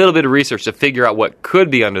do a little bit of research to figure out what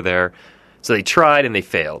could be under there. So they tried and they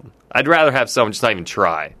failed. I'd rather have someone just not even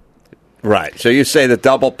try. Right. So you say the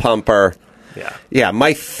double pumper. Yeah. Yeah.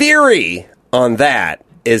 My theory on that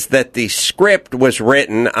is that the script was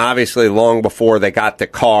written, obviously, long before they got the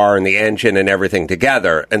car and the engine and everything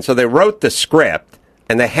together. And so they wrote the script,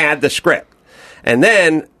 and they had the script. And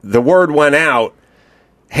then the word went out,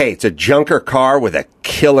 hey, it's a junker car with a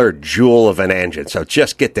killer jewel of an engine. So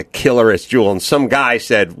just get the killerest jewel. And some guy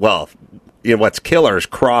said, well, you know, what's killer is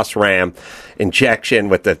cross-ram injection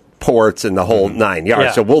with the ports and the whole 9 yards.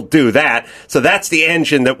 Yeah. So we'll do that. So that's the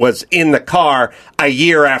engine that was in the car a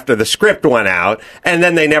year after the script went out, and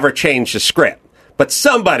then they never changed the script. But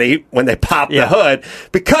somebody, when they popped the hood,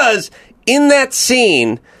 because in that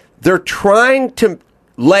scene, they're trying to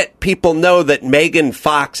let people know that Megan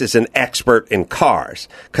Fox is an expert in cars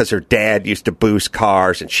because her dad used to boost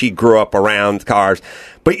cars and she grew up around cars.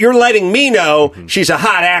 But you're letting me know she's a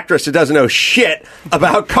hot actress that doesn't know shit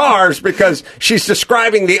about cars because she's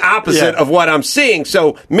describing the opposite of what I'm seeing.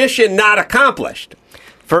 So mission not accomplished.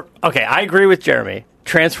 Okay, I agree with Jeremy.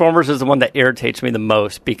 Transformers is the one that irritates me the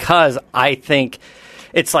most because I think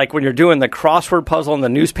it's like when you're doing the crossword puzzle in the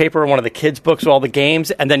newspaper or one of the kids' books with all the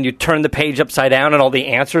games, and then you turn the page upside down and all the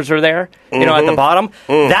answers are there, you know, at the bottom.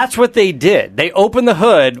 That's what they did. They opened the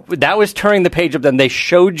hood. That was turning the page up. Then they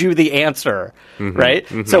showed you the answer, right?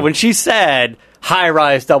 So when she said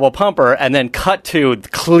high-rise double pumper and then cut to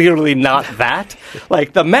clearly not that,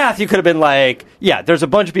 like the math, you could have been like, yeah, there's a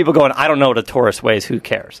bunch of people going, I don't know what a Taurus weighs. Who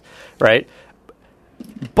cares, right?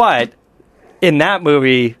 But in that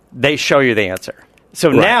movie, they show you the answer. So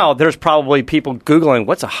now there's probably people Googling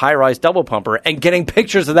what's a high-rise double pumper and getting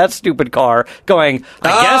pictures of that stupid car going,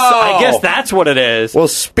 I guess that's what it is. Well,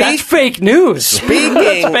 that's fake news.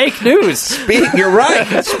 That's fake news. You're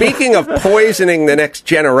right. Speaking of poisoning the next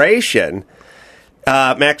generation,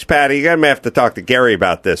 Max Patty, you're going to have to talk to Gary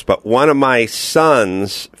about this, but one of my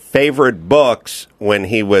son's favorite books when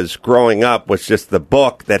he was growing up was just the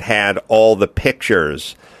book that had all the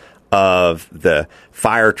pictures of the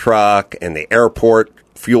fire truck and the airport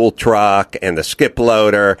fuel truck and the skip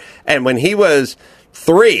loader. And when he was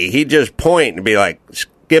 3, he'd just point and be like,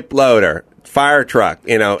 skip loader, fire truck,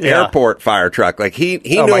 airport fire truck. Like he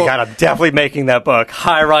oh knew. My God, I'm definitely making that book.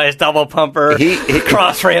 High-rise double pumper,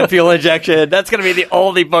 cross-ram fuel injection. That's going to be the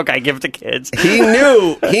only book I give to kids. He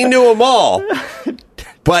knew them all.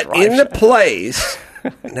 But in the place,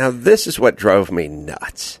 now this is what drove me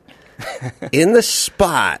nuts. In the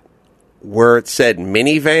spot where it said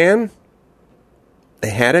minivan,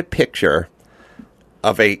 they had a picture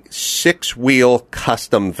of a 6-wheel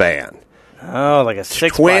custom van. Oh, like a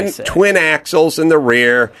 6x6. Twin axles in the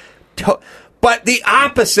rear. But the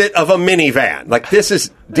opposite of a minivan. Like this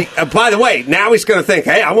is, by the way, now he's going to think,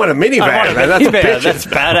 hey, I want a minivan. That's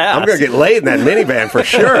badass. I'm going to get laid in that minivan for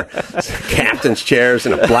sure. Captain's chairs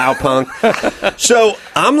and a plow-punk. So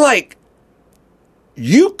I'm like,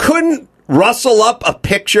 you couldn't rustle up a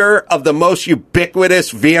picture of the most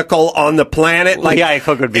ubiquitous vehicle on the planet? Like, yeah, I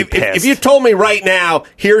would be pissed. If you told me right now,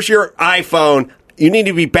 here's your iPhone, you need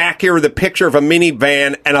to be back here with a picture of a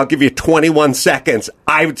minivan, and I'll give you 21 seconds,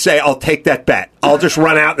 I would say I'll take that bet. I'll just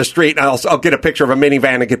run out in the street, and I'll get a picture of a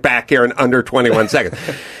minivan and get back here in under 21 seconds.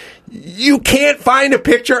 You can't find a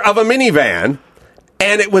picture of a minivan,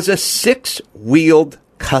 and it was a 6-wheeled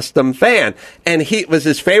custom van, and it was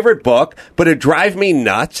his favorite book, but it drive me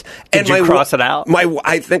nuts. Did you cross it out?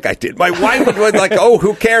 I think I did. My wife was like, "Oh,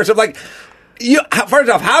 who cares?" I'm like,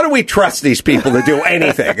 first off, how do we trust these people to do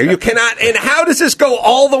anything? You cannot. And how does this go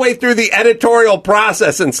all the way through the editorial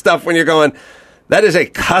process and stuff when you're going? That is a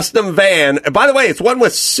custom van. And by the way, it's one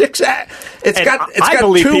with 6. It's got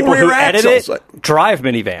 2 rear axles. Drive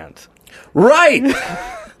minivans. Right.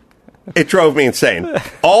 It drove me insane.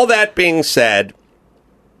 All that being said,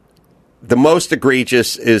 the most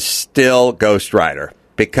egregious is still Ghost Rider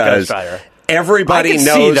because everybody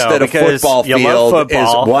knows that a football field is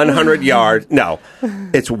 100 yards. No,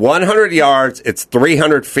 it's 100 yards. It's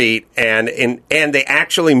 300 feet, and they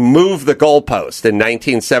actually moved the goalpost in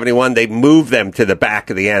 1971. They moved them to the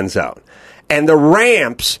back of the end zone, and the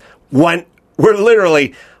ramps were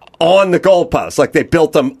literally on the goalpost. Like they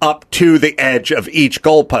built them up to the edge of each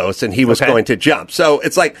goalpost, and he was going to jump. So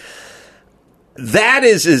it's like that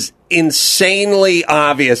is as insanely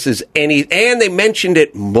obvious as any, and they mentioned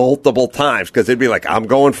it multiple times because they'd be like, I'm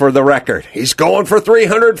going for the record. He's going for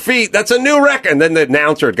 300 feet. That's a new record. And then the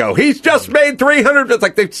announcer would go, he's just made 300. It's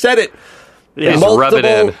like they've said it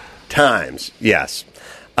multiple times. Yes.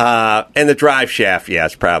 And the drive shaft,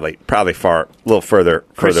 yes, probably far, a little further.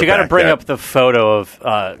 Chris, you got to bring there. up the photo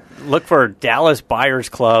of, look for Dallas Buyers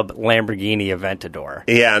Club Lamborghini Aventador.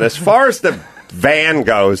 Yeah, and as far as the van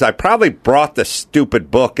goes, I probably brought the stupid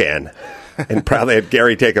book in. and probably had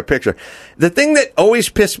Gary take a picture. The thing that always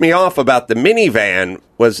pissed me off about the minivan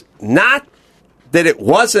was not that it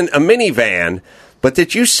wasn't a minivan, but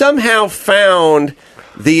that you somehow found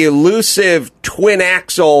the elusive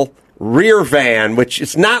twin-axle rear van, which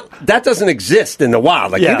is not, that doesn't exist in the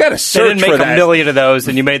wild. Like, you got to search for that. They didn't make a million of those,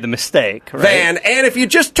 and you made the mistake, right? Van, and if you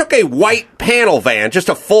just took a white panel van, just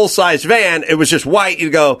a full-size van, it was just white,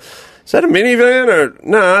 you'd go, is that a minivan? Or,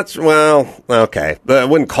 no, it's, well, okay. I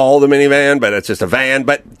wouldn't call it a minivan, but it's just a van.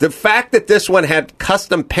 But the fact that this one had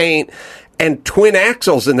custom paint and twin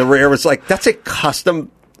axles in the rear was like, that's a custom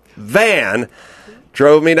van.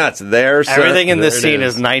 Drove me nuts. Everything in this scene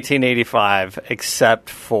is 1985 except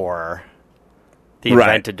for the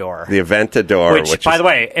Aventador. The Aventador. Which, by the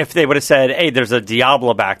way, if they would have said, hey, there's a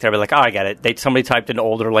Diablo back there, I'd be like, oh, I get it. Somebody typed in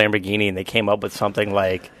older Lamborghini and they came up with something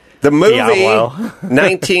like the movie, Diablo.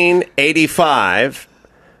 1985,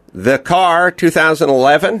 the car,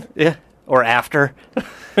 2011. Yeah, or after.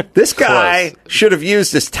 This guy should have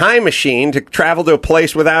used this time machine to travel to a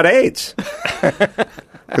place without AIDS.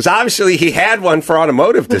 Because obviously he had one for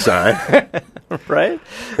automotive design. Right?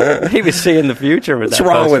 He was seeing the future with What's that. What's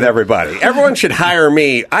wrong poster. with everybody? Everyone should hire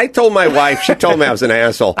me. I told my wife, she told me I was an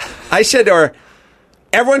asshole. I said to her,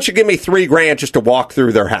 everyone should give me $3,000 just to walk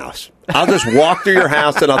through their house. I'll just walk through your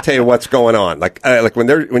house and I'll tell you what's going on. Like when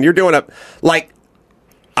you're doing a, like,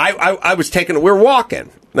 I was taking, we were walking.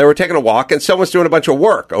 They were taking a walk and someone's doing a bunch of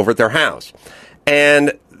work over at their house.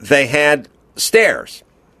 And they had stairs.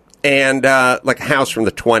 And like a house from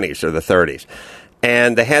the 20s or the 30s.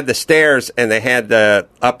 And they had the stairs, and they had the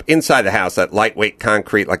up inside the house, that lightweight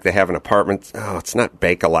concrete like they have in apartments. Oh, it's not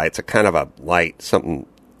Bakelite. It's a kind of a light, something,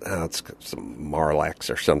 it's some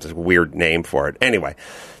Marlex or something, weird name for it. Anyway,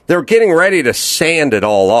 they were getting ready to sand it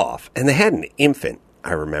all off. And they had an infant,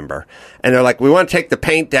 I remember. And they're like, we want to take the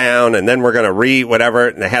paint down, and then we're going to whatever.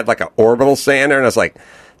 And they had like an orbital sander, and I was like,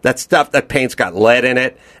 that stuff, that paint's got lead in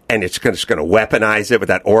it, and it's just going to weaponize it with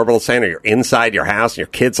that orbital sander. You're inside your house, and your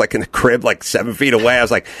kid's like in the crib, like 7 feet away. I was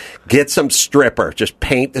like, get some stripper. Just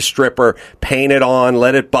paint the stripper, paint it on,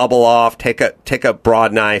 let it bubble off, take a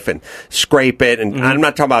broad knife and scrape it. And I'm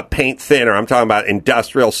not talking about paint thinner. I'm talking about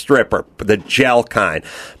industrial stripper, the gel kind.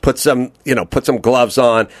 Put some gloves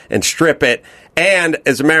on and strip it. And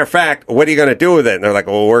as a matter of fact, what are you going to do with it? And they're like,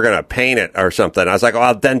 well, we're going to paint it or something. I was like,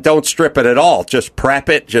 well, then don't strip it at all. Just prep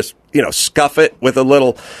it. Just, scuff it with a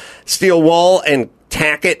little steel wool and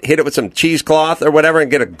tack it, hit it with some cheesecloth or whatever and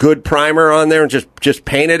get a good primer on there and just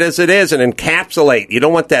paint it as it is and encapsulate. You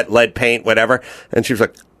don't want that lead paint, whatever. And she was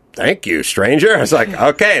like, thank you, stranger. I was like,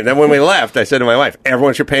 okay. And then when we left, I said to my wife,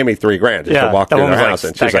 everyone should pay me $3,000 just to walk through their house.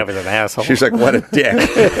 And she's like, what a dick.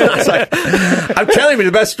 I was like, I'm telling you,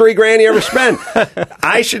 the best $3,000 you ever spend.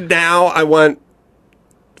 I want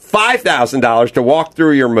 $5,000 to walk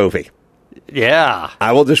through your movie. Yeah.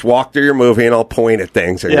 I will just walk through your movie and I'll point at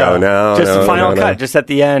things and go, no, just no, the final no, cut, no. just at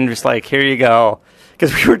the end, just like, here you go.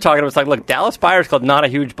 Because we were talking, it was like, look, Dallas Buyers Club, not a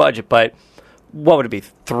huge budget, but what would it be,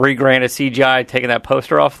 $3,000 of CGI taking that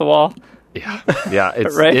poster off the wall? Yeah,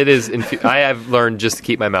 it's Right? It is. I have learned just to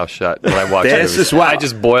keep my mouth shut when I watch This movies. is why I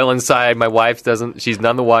just boil inside. My wife doesn't. She's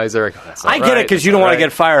none the wiser. I get it because you don't want to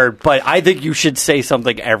get fired, but I think you should say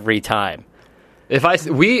something every time.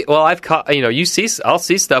 I've caught, I'll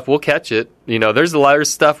see stuff, we'll catch it. There's a lot of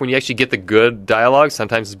stuff when you actually get the good dialogue.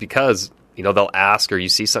 Sometimes it's because, they'll ask or you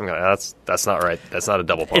see something, that's not right. That's not a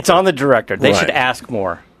double pump. It's on the director. They Right. should ask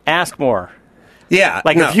more. Ask more. Yeah.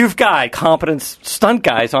 Like, if you've got competent stunt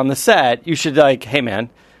guys on the set, you should like, hey, man,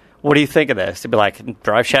 what do you think of this? They'd be like,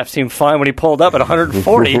 drive shaft seemed fine when he pulled up at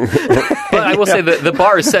 140. But I will say the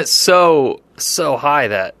bar is set so high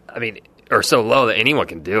that, or so low that anyone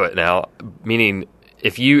can do it now. Meaning,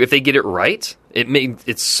 if they get it right,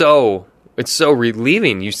 it's so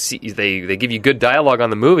relieving. You see, they give you good dialogue on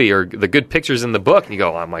the movie or the good pictures in the book, and you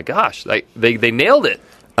go, oh my gosh, like they nailed it.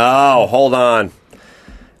 Oh, hold on.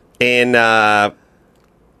 In not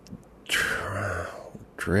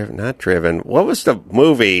Driven. What was the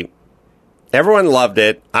movie? Everyone loved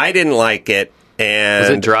it. I didn't like it. And Was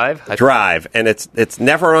it Drive? Drive, and it's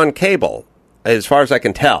never on cable, as far as I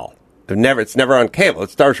can tell. It's never on cable. It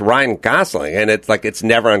stars Ryan Gosling, and it's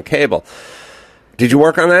never on cable. Did you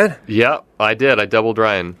work on that? Yeah, I did. I doubled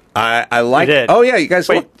Ryan. I like. You did. Oh yeah, you guys.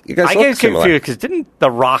 Wait, look I get similar. confused because didn't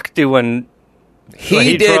The Rock do an?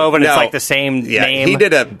 He did, drove, and no, it's like the same name. He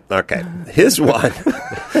did His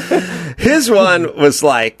one was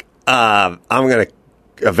like, I'm gonna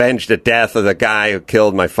avenge the death of the guy who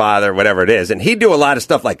killed my father, whatever it is. And he'd do a lot of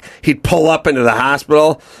stuff like he'd pull up into the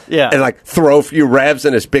hospital and like throw a few revs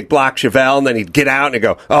in his big block Chevelle, and then he'd get out and he'd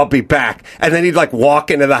go, I'll be back. And then he'd like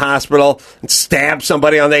walk into the hospital and stab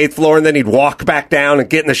somebody on the 8th floor, and then he'd walk back down and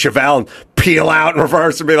get in the Chevelle and peel out in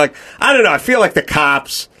reverse and be like, I don't know, I feel like the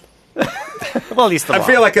cops... Well, at least I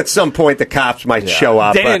feel like at some point the cops might show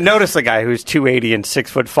up. They didn't notice the guy who's 280 and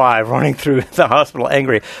 6'5" running through the hospital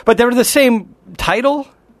angry. But they were the same title?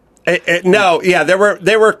 No, yeah,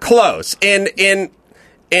 they were close. In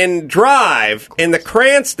Drive, in the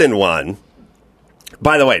Cranston one,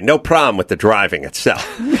 by the way, no problem with the driving itself.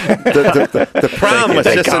 The problem was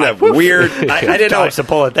just in a weird... I didn't know. To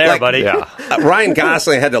pull it there, buddy. Yeah. Ryan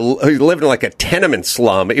Gosling he lived in like a tenement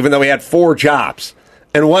slum, even though he had 4 jobs.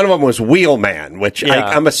 And one of them was wheelman, which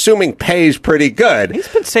I'm assuming pays pretty good. He's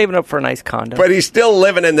been saving up for a nice condo. But he's still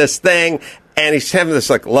living in this thing, and he's having this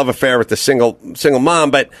like love affair with the single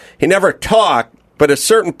mom, but he never talked. But at a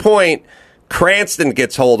certain point, Cranston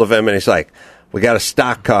gets hold of him, and he's like, we got a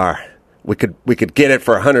stock car. We could get it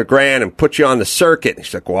for $100,000 and put you on the circuit. And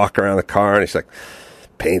he's like walking around the car, and he's like,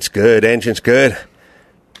 paint's good, engine's good,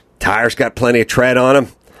 tires got plenty of tread on them.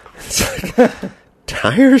 It's like...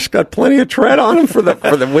 Tires got plenty of tread on them for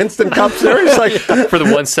the Winston Cup series, like for the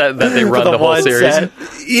one set that they run the whole series. Set.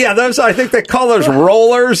 Yeah, those I think they call those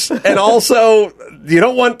rollers, and also you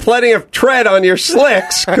don't want plenty of tread on your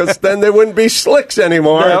slicks because then they wouldn't be slicks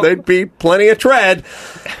anymore. Nope. They'd be plenty of tread.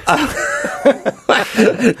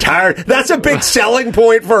 Tire. That's a big selling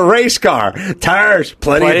point for a race car. Tires,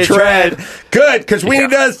 plenty of tread. Good, because we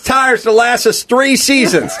need those tires to last us 3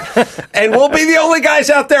 seasons, and we'll be the only guys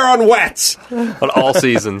out there on wets. On all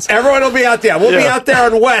seasons. Everyone will be out there. We'll be out there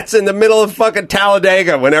on wets in the middle of fucking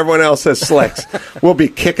Talladega when everyone else has slicks. We'll be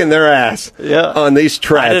kicking their ass on these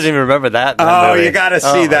treads. I didn't even remember that. Oh, you got to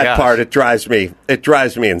see that part. It drives me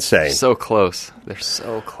insane. So close. They're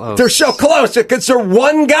so close. They're so close because they're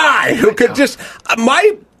one guy who could just...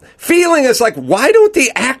 My feeling is like, why don't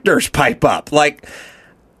the actors pipe up? Like,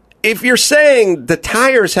 if you're saying the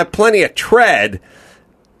tires have plenty of tread...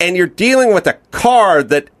 and you're dealing with a car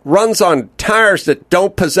that runs on tires that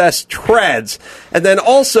don't possess treads, and then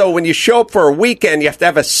also when you show up for a weekend, you have to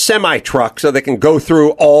have a semi-truck so they can go through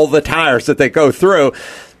all the tires that they go through,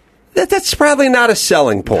 that's probably not a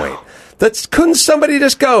selling point. Couldn't somebody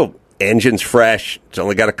just go, engine's fresh, it's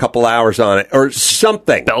only got a couple hours on it, or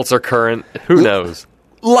something. Belts are current, who knows?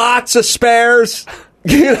 Lots of spares.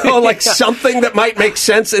 Like something that might make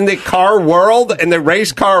sense in the car world, in the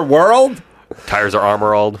race car world. Tires are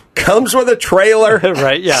armor-alled. Comes with a trailer.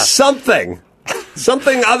 Right, yeah. Something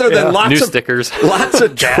other than lots new of stickers. Lots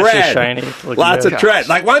of tread. Shiny, lots of tread.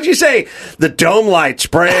 Like, why don't you say the dome light's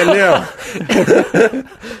brand new?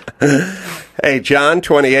 Hey, John,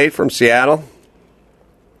 28 from Seattle.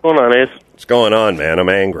 What's going on, Ace? What's going on, man? I'm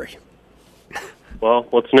angry. Well,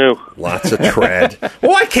 what's new? Lots of tread.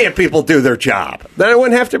 Why can't people do their job? Then I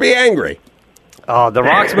wouldn't have to be angry. Oh, the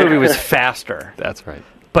Rock's movie was faster. That's right.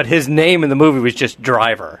 But his name in the movie was just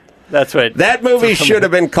Driver. That's what. That movie should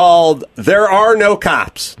have been called "There Are No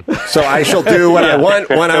Cops," so I shall do what I want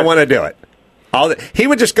when I want to do it. He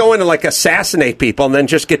would just go in and like assassinate people and then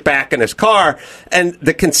just get back in his car. And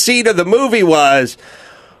the conceit of the movie was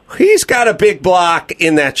he's got a big block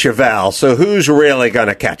in that Chevelle, so who's really going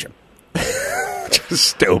to catch him? Just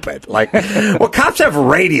stupid. Like, well, cops have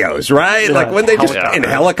radios, right? Yeah. Like when they just in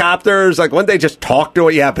helicopters, like when they just talk to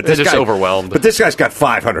it. Yeah, but they're just overwhelmed. But this guy's got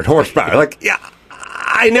 500 horsepower. Like, yeah,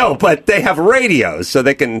 I know, but they have radios, so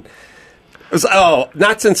they can.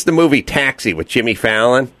 Not since the movie Taxi with Jimmy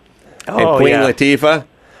Fallon and Queen Latifah.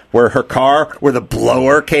 Where where the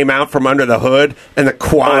blower came out from under the hood and the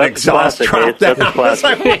quad exhaust dropped down. I was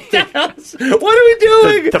like, what are we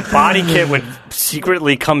doing? The body kit would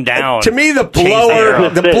secretly come down. To me, the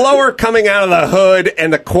blower coming out of the hood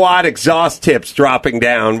and the quad exhaust tips dropping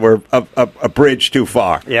down were a bridge too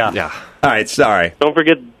far. Yeah. All right, sorry. Don't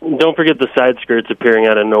forget the side skirts appearing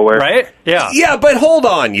out of nowhere. Right? Yeah. Yeah, but hold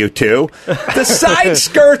on, you two. The side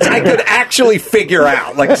skirts I could actually figure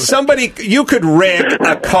out. Like you could rig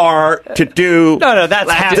a car to do. No,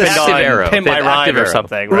 that's active arrow. Pin by ride or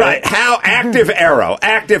something. Right? How active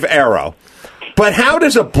arrow. But how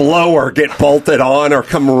does a blower get bolted on or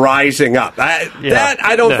come rising up?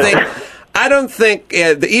 I don't think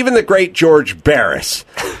even the great George Barris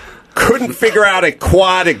couldn't figure out a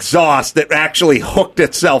quad exhaust that actually hooked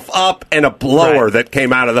itself up and a blower that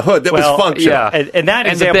came out of the hood that was functional. Yeah. And that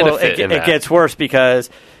example, it gets worse because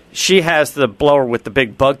she has the blower with the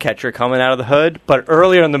big bug catcher coming out of the hood, but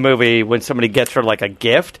earlier in the movie, when somebody gets her like a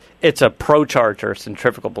gift, it's a ProCharger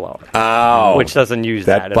centrifugal blower. Oh. Which doesn't use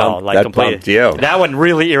that at all. Like that bumped you. That one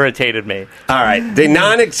really irritated me. All right. The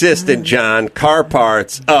non-existent, John, car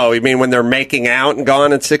parts. Oh, you mean when they're making out and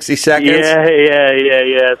gone in 60 seconds?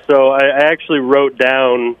 Yeah. So I actually wrote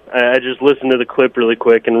down, I just listened to the clip really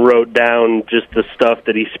quick and wrote down just the stuff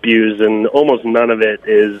that he spews, and almost none of it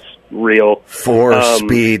is real.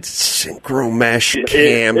 4-speed synchro mesh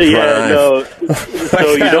cam drive. Yeah, no.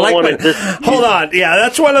 So you don't want to just... Hold on. Yeah,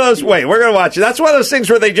 that's one of those... Wait, we're going to watch it. That's one of those things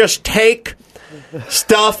where they just take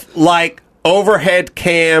stuff like overhead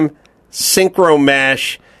cam, synchro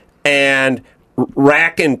mesh, and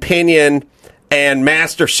rack and pinion and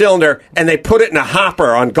master cylinder, and they put it in a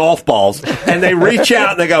hopper on golf balls, and they reach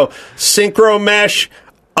out and they go, synchro mesh...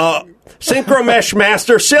 Synchro mesh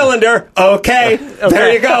master cylinder. Okay,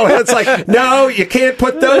 there you go. It's like, no, you can't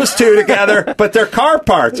put those two together, but they're car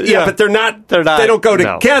parts. Yeah, but they're not. They don't go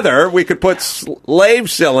together. We could put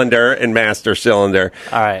slave cylinder and master cylinder.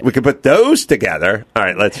 All right. We could put those together. All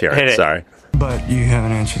right, let's hear it. Sorry. But you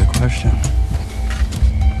haven't answered the question.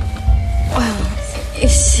 Well, you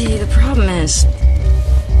see, the problem is,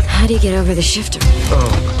 how do you get over the shifter?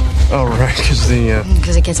 Oh, right, because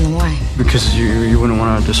Because it gets in the way. Because you wouldn't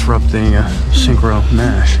want to disrupt the synchro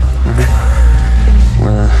mesh, right?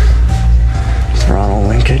 Or the throttle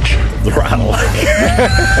linkage.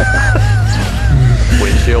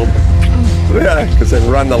 Windshield. Yeah, because they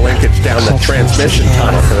run the linkage down the transmission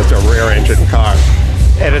tunnel because it's a rear-engine car.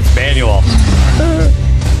 And it's manual.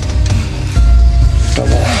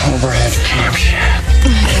 Double overhead camshaft.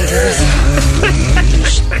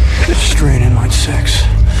 Straight inline 6.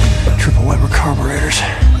 Triple Weber carburetors.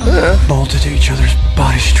 Bolted to each other's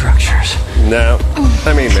body structures. No.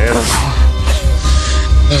 I mean, man.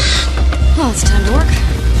 Well, it's time to work.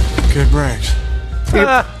 Good brakes.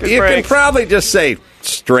 You can probably just say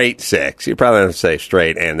straight 6. You probably have to say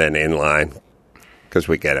straight and then inline because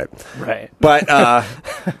we get it. Right. But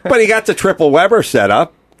he got the triple Weber set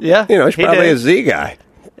up. Yeah. You know, he's probably did. a Z guy.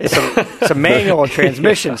 It's a manual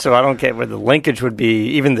transmission, so I don't get where the linkage would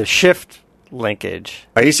be, even the shift linkage.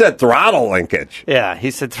 He said throttle linkage. Yeah,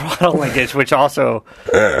 he said throttle linkage, which also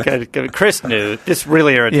Chris knew. This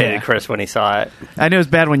really irritated Chris when he saw it. I know it was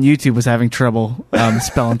bad when YouTube was having trouble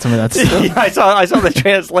spelling some of that stuff. Yeah, I saw the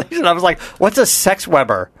translation. I was like, what's a sex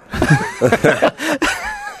Weber?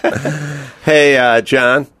 Hey,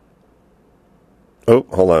 John. Oh,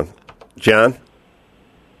 hold on. John?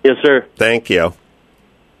 Yes, sir. Thank you.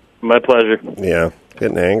 My pleasure. Yeah,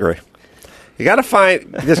 getting angry. You got to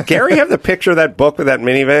find... Does Gary have the picture of that book with that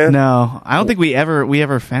minivan? No, I don't think we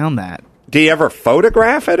ever found that. Do you ever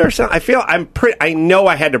photograph it or something? I know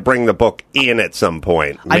I had to bring the book in at some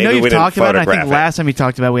point. Maybe I know you've talked about it. I think it. last time you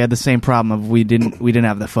talked about it, we had the same problem of we didn't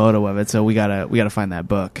have the photo of it, so we gotta find that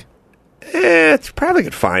book. It's probably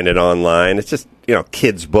could find it online. It's just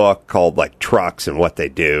kids' book called like Trucks and What They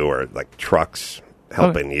Do, or like Trucks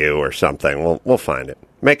Helping You or something. We'll find it.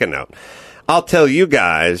 Make a note. I'll tell you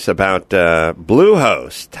guys about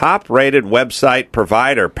Bluehost, top-rated website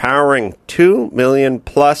provider powering 2 million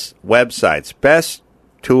plus websites. Best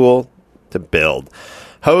tool to build.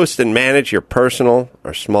 Host and manage your personal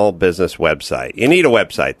or small business website. You need a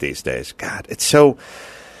website these days. God, it's so...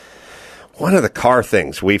 One of the car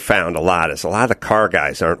things we found a lot is a lot of the car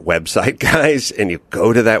guys aren't website guys, and you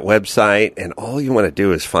go to that website, and all you want to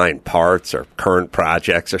do is find parts or current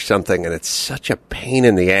projects or something, and it's such a pain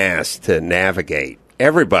in the ass to navigate.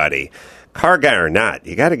 Everybody, car guy or not,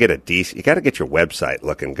 you got to get you got to get your website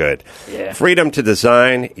looking good. Yeah. Freedom to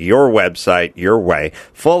design your website your way.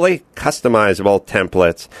 Fully customizable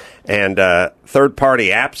templates and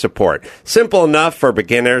third-party app support. Simple enough for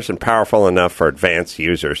beginners and powerful enough for advanced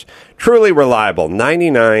users. Truly reliable,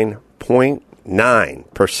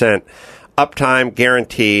 99.9% uptime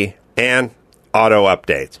guarantee and auto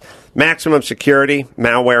updates. Maximum security,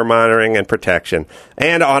 malware monitoring and protection,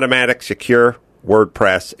 and automatic secure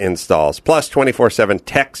WordPress installs, plus 24/7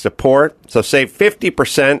 tech support. So save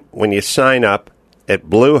 50% when you sign up at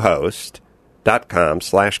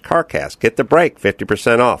bluehost.com/carcast. Get the break,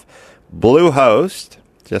 50% off. Bluehost,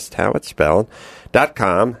 just how it's spelled,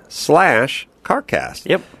 .com/carcast.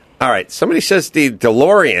 Yep. All right, somebody says the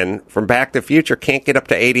DeLorean from Back to the Future can't get up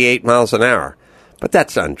to 88 miles an hour, but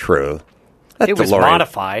that's untrue. It was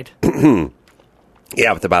modified.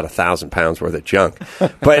 Yeah, with about 1,000 pounds worth of junk.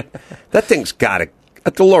 But that thing's got a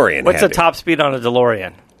DeLorean. What's the top speed on a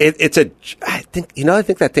DeLorean? I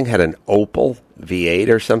think that thing had an Opel V8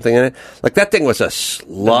 or something in it. Like that thing was a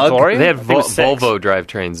slug. They had Volvo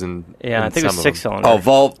drivetrains, and I think it was 6-cylinder.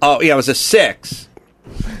 Oh, it was a 6.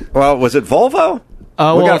 Well, was it Volvo? We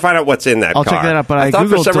well, got to find out what's in that I'll car. check that out. But I thought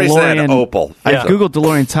googled for some reason they had DeLorean. Opel. I googled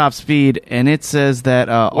DeLorean top speed, and it says that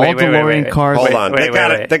all DeLorean cars. Hold on,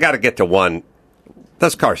 they got to get to one.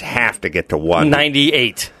 Those cars have to get to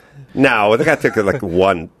 198. No, they got to get like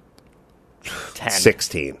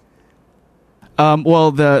 116.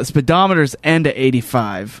 Well, the speedometers end at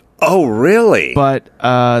 85. Oh, really? But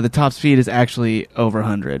the top speed is actually over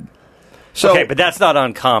 100. So, okay, but that's not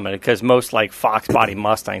uncommon because most like Fox body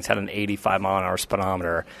Mustangs had an 85 mile an hour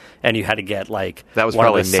speedometer, and you had to get like that was one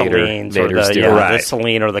probably of the Salines or the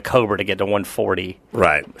Saline or the Cobra to get to 140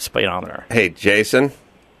 speedometer. Hey, Jason?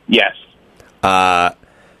 Yes.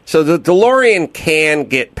 So the DeLorean can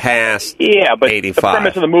get past 85. The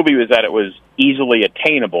premise of the movie was that it was easily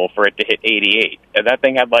attainable for it to hit 88. And that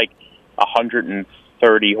thing had like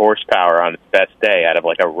 130 horsepower on its best day out of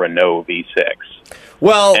like a Renault V6.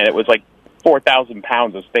 Well, and it was like 4,000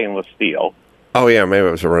 pounds of stainless steel. Oh, yeah, maybe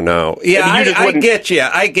it was a Renault. Yeah, I get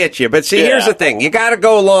you. But see, here's the thing. You got to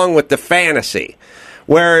go along with the fantasy.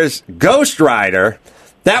 Whereas Ghost Rider,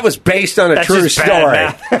 that was based on a true story.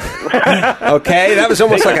 Okay? That was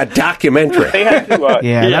almost like a documentary. They had to,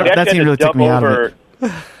 that seemed really took me out of it.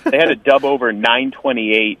 They had to dub over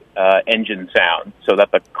 928 engine sound so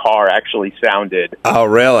that the car actually sounded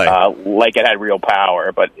really? Like it had real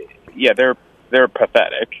power. But, yeah, they're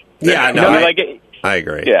pathetic. Yeah, no, I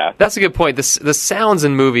agree. Yeah, that's a good point. The sounds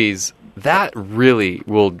in movies, that really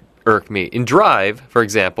will irk me. In Drive, for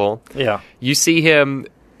example, you see him,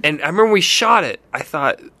 and I remember when we shot it, I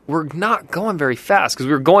thought, we're not going very fast because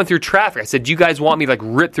we were going through traffic. I said, do you guys want me to like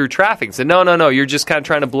rip through traffic? He said, no, you're just kind of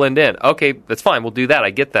trying to blend in. Okay, that's fine, we'll do that,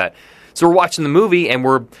 I get that. So we're watching the movie, and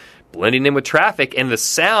we're blending in with traffic, and the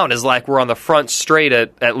sound is like we're on the front straight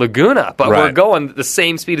at Laguna, but we're going the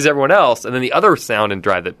same speed as everyone else. And then the other sound in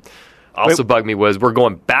Drive that also bugged me was we're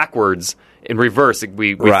going backwards in reverse.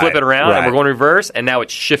 We flip it around, and we're going reverse, and now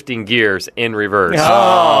it's shifting gears in reverse.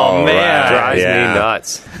 Oh man. Drives me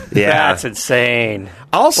nuts. Yeah. That's insane.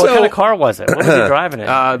 Also, what kind of car was it? What was he driving it?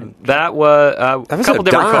 That was a couple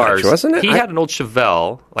different Dodge, cars, wasn't it? He had an old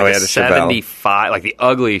Chevelle, like a 75, like the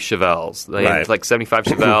ugly Chevelles. They had like 75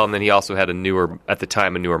 Chevelle, and then he also had a newer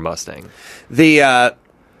Mustang. And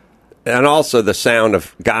also the sound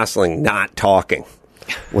of Gosling not talking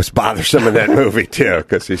was bothersome in that movie too,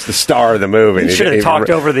 because he's the star of the movie. He should have talked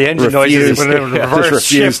over the engine noises when it was reverse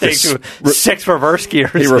shifting to 6 reverse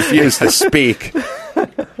gears. He refused to speak.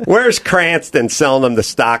 Where's Cranston selling them the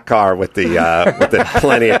stock car with the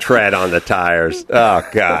plenty of tread on the tires? Oh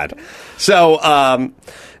God! So,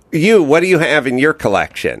 what do you have in your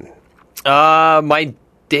collection? My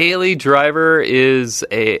daily driver is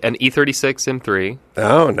an E36 M3.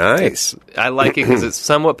 Oh, nice! I like it because it's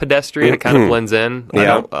somewhat pedestrian. It kind of blends in. I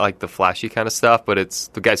don't like the flashy kind of stuff, but it's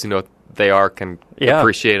the guys who know what they are can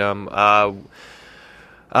appreciate them.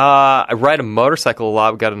 I ride a motorcycle a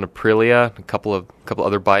lot. We got an Aprilia, a couple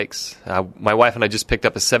other bikes. My wife and I just picked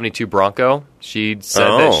up a 72 Bronco. She said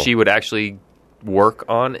that she would actually work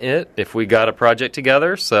on it if we got a project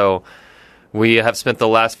together. So we have spent the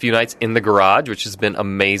last few nights in the garage, which has been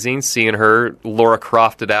amazing. Seeing her Laura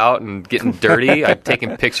Croft it out and getting dirty. I've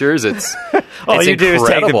taken pictures. It's all you incredible. do is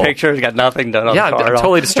take the pictures. Got nothing done on the car. I'm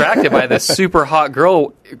totally distracted by this super hot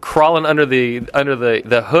girl crawling under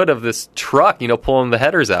the hood of this truck, pulling the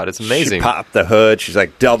headers out. It's amazing. She popped the hood. She's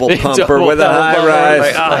like double pumper with a high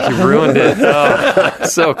rise. You ruined it. Oh,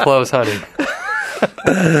 so close, honey.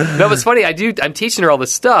 No, but it's funny. I'm teaching her all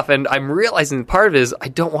this stuff, and I'm realizing part of it is I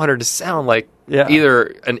don't want her to sound like either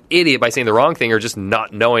an idiot by saying the wrong thing or just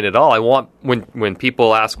not knowing at all. I want when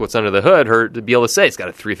people ask what's under the hood, her to be able to say it's got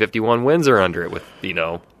a 351 Windsor under it with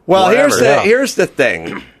Well, whatever. here's the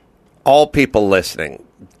thing. All people listening,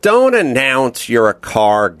 don't announce you're a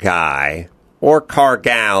car guy or car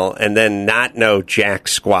gal and then not know jack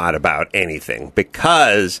squat about anything,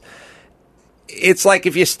 because it's like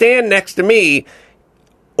if you stand next to me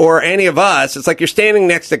or any of us, it's like you're standing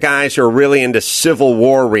next to guys who are really into Civil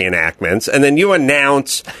War reenactments, and then you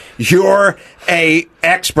announce you're a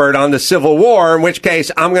expert on the Civil War, in which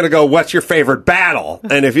case I'm going to go, what's your favorite battle?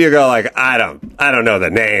 And if you go like, I don't know the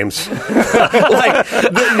names, like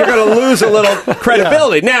you're going to lose a little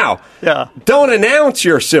credibility. Now, don't announce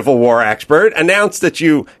you're a Civil War expert. Announce that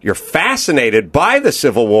you're fascinated by the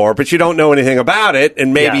Civil War, but you don't know anything about it,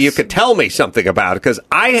 and maybe you could tell me something about it. Because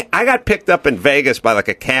I got picked up in Vegas by like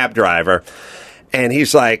a cab driver, and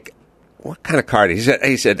he's like, what kind of car? He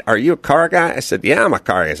said, are you a car guy? I said, yeah, I'm a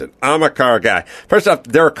car guy. I said, I'm a car guy. First off,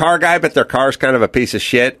 they're a car guy, but their car's kind of a piece of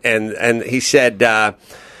shit. And he said, I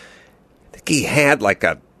think he had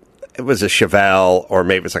it was a Chevelle, or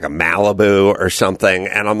maybe it's like a Malibu or something.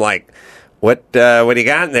 And I'm like, What do you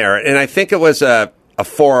got in there? And I think it was a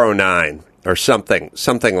 409 or something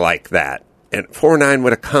like that. And 409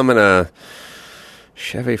 would have come in a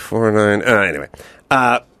Chevy 409. Anyway,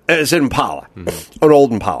 it was an Impala, an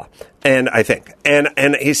old Impala. And I think, and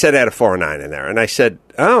he said it had a 409 in there. And I said,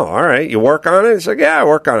 oh, all right, you work on it? He's like, yeah, I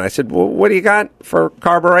work on it. I said, well, what do you got for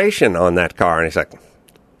carburation on that car? And he's like,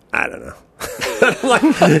 I don't know. Like,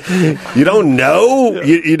 you don't know?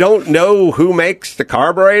 You don't know who makes the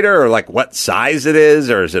carburetor or like what size it is,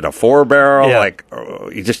 or is it a 4-barrel? Yeah. Like,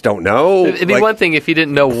 you just don't know? It'd be one thing if you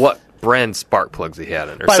didn't know what brand spark plugs he had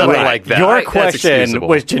in, or something like that. Your That's question excusable.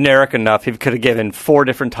 was generic enough. He could have given 4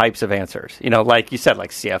 different types of answers. You know, like you said, like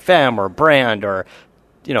CFM or brand or,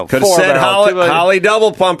 you know, could have said four-barrel, Holly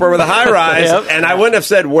double pumper with a high rise, Yep. and I wouldn't have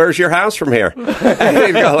said, "Where's your house from here?"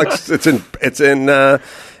 You go, like,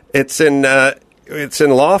 it's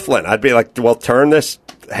in Laughlin. I'd be like, "Well, turn this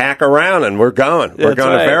hack around, and we're going. We're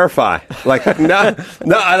going to verify." Like, no,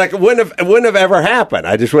 like it wouldn't have ever happened.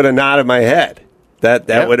 I just would have nodded my head.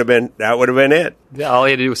 That would have been it. Yeah, all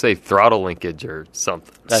he had to do was say throttle linkage or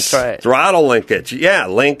something. That's right. Throttle linkage. Yeah,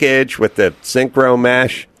 linkage with the synchro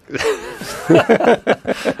mesh.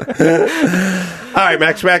 All right,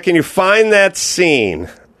 Max Mac, can you find that scene?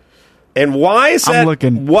 And why is that? I'm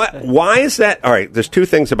looking. Why is that? All right, there's 2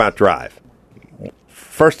 things about Drive.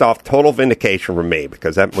 First off, total vindication from me,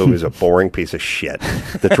 because that movie was a boring piece of shit.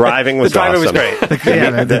 The driving was awesome. was great.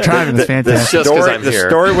 The driving was fantastic. The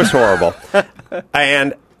story was horrible.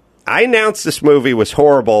 And I announced this movie was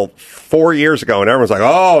horrible 4 years ago, and everyone's like,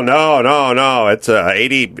 "Oh, no, it's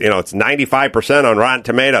 80, it's 95% on Rotten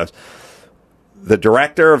Tomatoes." The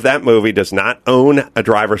director of that movie does not own a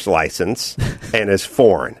driver's license and is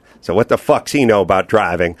foreign. So what the fuck's he know about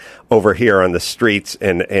driving over here on the streets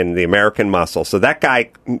in the American muscle? So that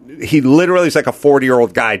guy, he literally is like a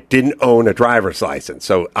 40-year-old guy, didn't own a driver's license.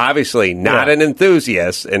 So obviously not an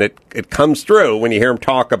enthusiast, and it comes through when you hear him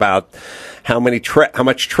talk about how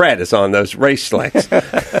much tread is on those race slicks.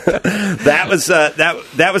 That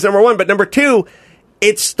was number 1. But number 2,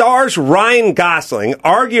 it stars Ryan Gosling,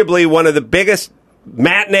 arguably one of the biggest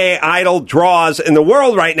matinee idol draws in the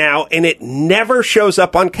world right now, and it never shows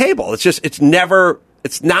up on cable. It's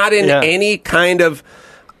not in any kind of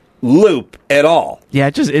loop at all.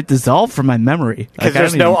 Yeah, it dissolved from my memory. Because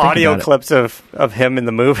there's no audio clips of him in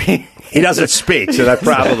the movie. He doesn't speak, so that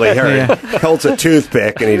probably hurt. He holds a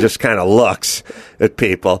toothpick and he just kind of looks at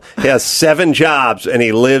people. He has 7 jobs and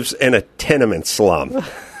he lives in a tenement slum.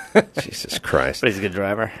 Jesus Christ. But he's a good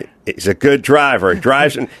driver. He's a good driver. He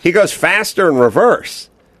drives and he goes faster in reverse.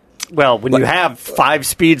 Well, when you have 5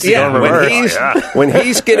 speeds to go in reverse. When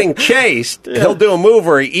he's getting chased, he'll do a move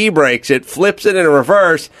where he e-brakes it, flips it in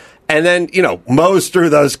reverse, and then, mows through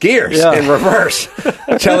those gears in reverse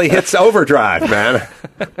until he hits overdrive, man.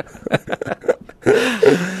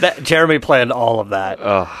 Jeremy planned all of that.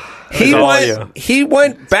 He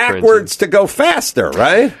went backwards to go faster,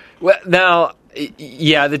 right? Well, now,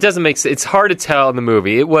 yeah, that doesn't make sense. It's hard to tell in the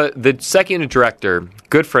movie. It was the second unit director,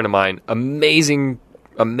 good friend of mine, amazing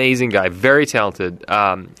guy, very talented.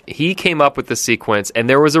 He came up with the sequence, and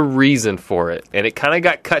there was a reason for it, and it kind of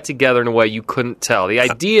got cut together in a way you couldn't tell. The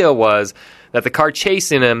idea was that the car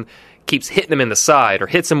chasing him keeps hitting him in the side, or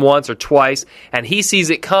hits him once or twice, and he sees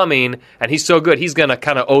it coming, and he's so good, he's going to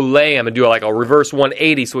kind of olay him and do like a reverse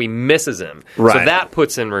 180 so he misses him. Right. So that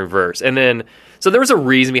puts in reverse. And then, so there was a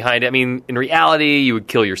reason behind it. I mean, in reality, you would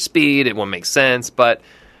kill your speed. It wouldn't make sense, but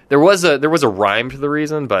there was a rhyme to the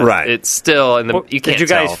reason, but it's still, and you can't Did you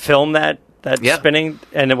guys film that spinning,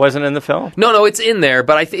 and it wasn't in the film? No, it's in there,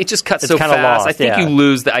 but it just cuts so fast. Lost, I think you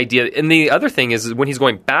lose the idea. And the other thing is when he's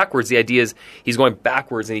going backwards, the idea is he's going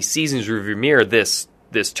backwards and he sees in his rearview mirror this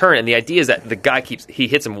turn, and the idea is that the guy he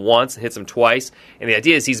hits him once, hits him twice, and the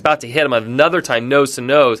idea is he's about to hit him another time nose to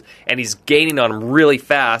nose, and he's gaining on him really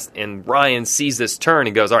fast, and Ryan sees this turn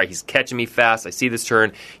and goes, all right, he's catching me fast, I see this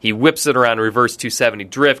turn, he whips it around, reverse 270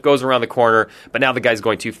 drift, goes around the corner, but now the guy's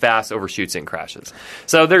going too fast, overshoots it and crashes.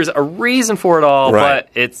 So there's a reason for it all, but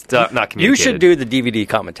it's not communicated. You should do the DVD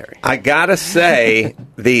commentary. I gotta say,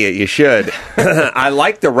 you should. I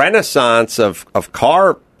like the renaissance of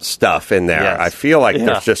car stuff in there. Yes. I feel like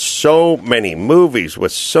there's just so many movies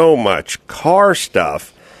with so much car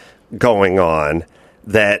stuff going on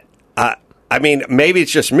that, I mean, maybe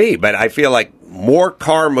it's just me, but I feel like more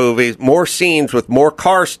car movies, more scenes with more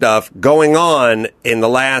car stuff going on in the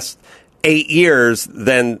last 8 years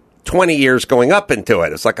than 20 years going up into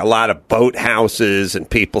it. It's like a lot of boat houses and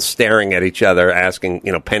people staring at each other asking,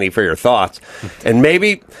 Penny, for your thoughts. And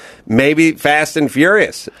maybe Fast and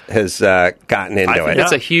Furious has gotten into it.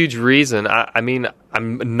 That's a huge reason. I mean,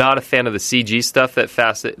 I'm not a fan of the CG stuff that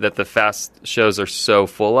the fast shows are so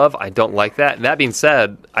full of. I don't like that. And that being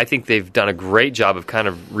said, I think they've done a great job of kind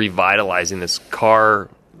of revitalizing this car,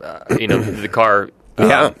 the car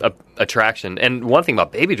attraction. And one thing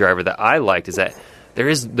about Baby Driver that I liked is that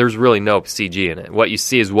there's really no CG in it. What you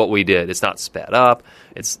see is what we did. It's not sped up.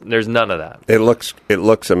 There's none of that. It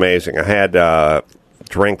looks amazing. I had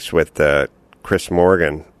drinks with Chris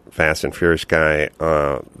Morgan, Fast and Furious guy,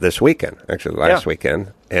 this weekend, actually last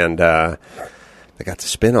weekend, and they got the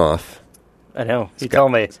spin-off. I know. He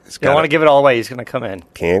told me. You don't want to give it all away. He's going to come in.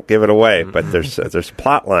 Can't give it away, but there's a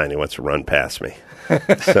plot line he wants to run past me.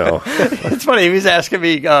 So it's funny. He was asking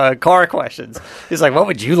me car questions. He's like, "What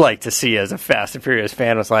would you like to see as a Fast and Furious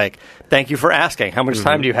fan?" I was like, "Thank you for asking. How much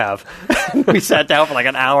time do you have?" We sat down for like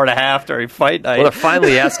an hour and a half during fight night. Well, they're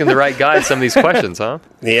finally asking the right guy some of these questions, huh?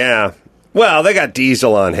 Yeah. Well, they got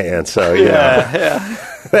Diesel on hand, so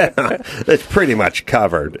it's pretty much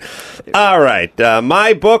covered. All right,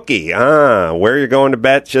 my bookie. Where you're going to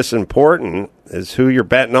bet just important is who you're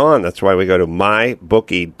betting on. That's why we go to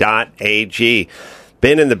mybookie.ag.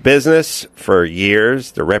 Been in the business for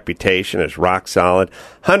years. The reputation is rock solid.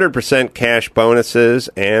 100% cash bonuses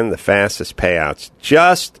and the fastest payouts.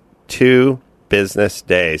 Just 2 business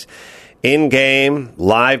days. In-game,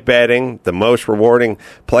 live betting, the most rewarding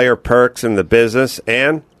player perks in the business,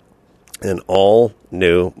 and an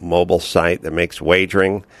all-new mobile site that makes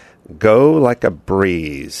wagering go like a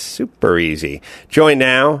breeze. Super easy. Join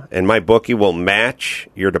now, and MyBookie will match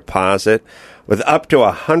your deposit with up to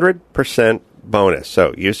 100% bonus.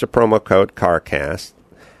 So use the promo code CARCAST.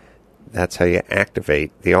 That's how you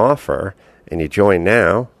activate the offer. And you join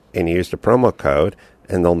now, and you use the promo code,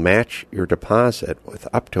 and they'll match your deposit with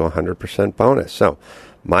up to 100% bonus. So,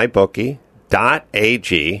 mybookie.ag.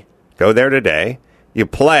 Go there today. You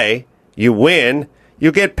play, you win,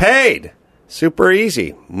 you get paid. Super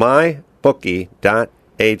easy. Mybookie.ag,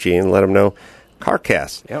 and let them know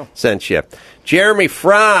CarCast sent you. Jeremy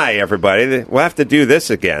Fry, everybody. We'll have to do this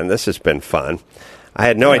again. This has been fun. I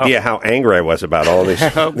had no idea how angry I was about all these,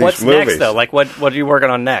 What's movies. Next, though? Like, what are you working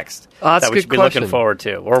on next? That's that we should be looking forward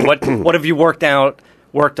to? Or what have you worked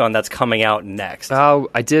on that's coming out next? I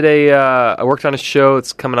worked on a show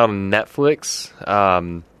that's coming out on Netflix.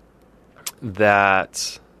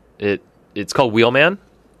 It's called Wheelman.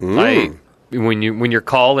 When you're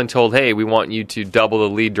called and told, hey, we want you to double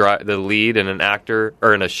the lead in an actor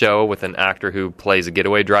or in a show with an actor who plays a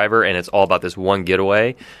getaway driver, and it's all about this one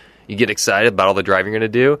getaway. You get excited about all the driving you're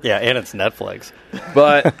going to do. Yeah, and it's Netflix.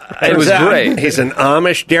 But it was great. He's an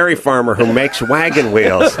Amish dairy farmer who makes wagon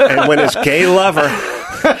wheels, and when his gay lover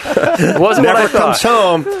never comes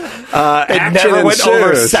home, it never went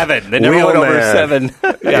over 7. It never went over 7.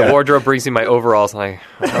 Yeah, wardrobe brings me my overalls. I'm like,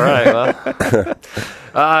 all right, well.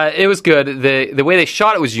 It was good. The way they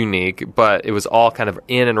shot it was unique, but it was all kind of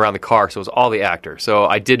in and around the car, so it was all the actors. So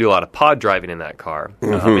I did do a lot of pod driving in that car,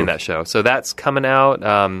 in that show. So that's coming out.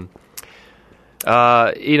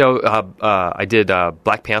 I did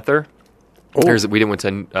Black Panther. We went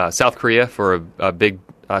to South Korea for a big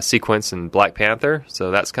sequence in Black Panther,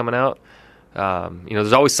 so that's coming out.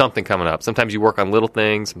 There's always something coming up. Sometimes you work on little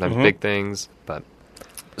things, sometimes big things. But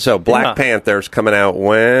so Black Panther's coming out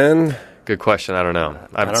when? Good question. I don't know.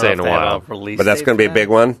 I haven't seen in a while. But that's going to be a big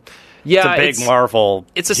one? Yeah, it's a big Marvel.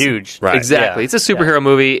 It's huge. Right. Exactly. Yeah. It's a superhero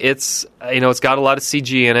movie. It's it's got a lot of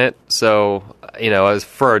CG in it. So as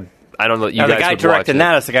for I don't know. You guys the guy would directing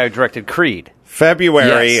watch that is the guy who directed Creed.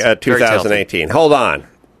 February 2018. Hold on.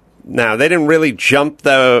 Now, they didn't really jump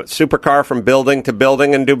the supercar from building to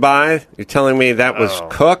building in Dubai? You're telling me that was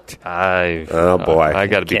cooked? Oh, boy. I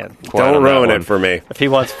got to be quiet. Don't ruin it for me. If he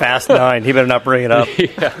wants Fast 9, he better not bring it up.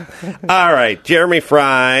 All right, Jeremy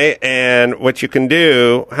Fry, and what you can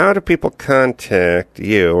do, how do people contact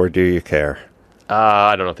you, or do you care?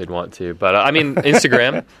 I don't know if they'd want to, but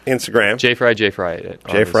Instagram. Instagram. Jfry.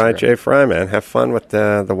 Jfry, man. Have fun with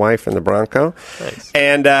the wife and the Bronco. Thanks.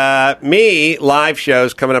 And me, live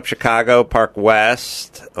shows coming up Chicago, Park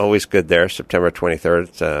West. Always good there. September 23rd.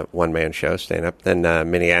 It's a one-man show, staying up. Then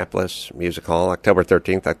Minneapolis, Music Hall, October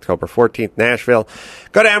 13th, October 14th, Nashville.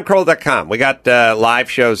 Go to amcroll.com. We got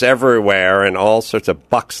live shows everywhere and all sorts of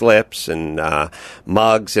buck slips and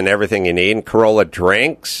mugs and everything you need. And Corolla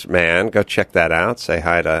drinks, man. Go check that out. Say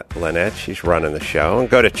hi to Lynette. She's running the show. And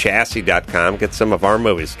go to chassis.com. Get some of our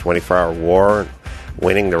movies. 24-Hour War,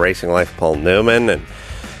 Winning the Racing Life, Paul Newman, and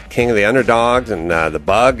King of the Underdogs, and The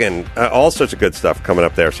Bug, and all sorts of good stuff coming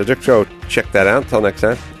up there. So just go check that out. Until next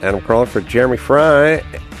time, Adam Crawler for Jeremy Fry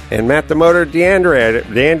and Matt the Motor DeAndrea.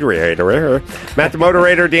 Matt the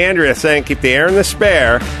Motorator DeAndrea saying keep the air in the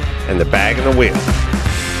spare and the bag in the wheel.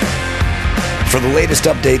 For the latest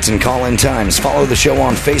updates and call-in times, follow the show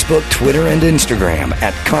on Facebook, Twitter, and Instagram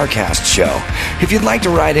at CarCast Show. If you'd like to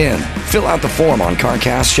write in, fill out the form on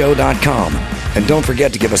CarCastShow.com. And don't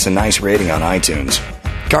forget to give us a nice rating on iTunes.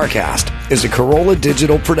 CarCast is a Corolla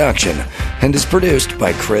Digital production and is produced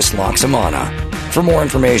by Chris Loxamana. For more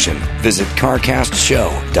information, visit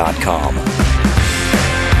CarCastShow.com.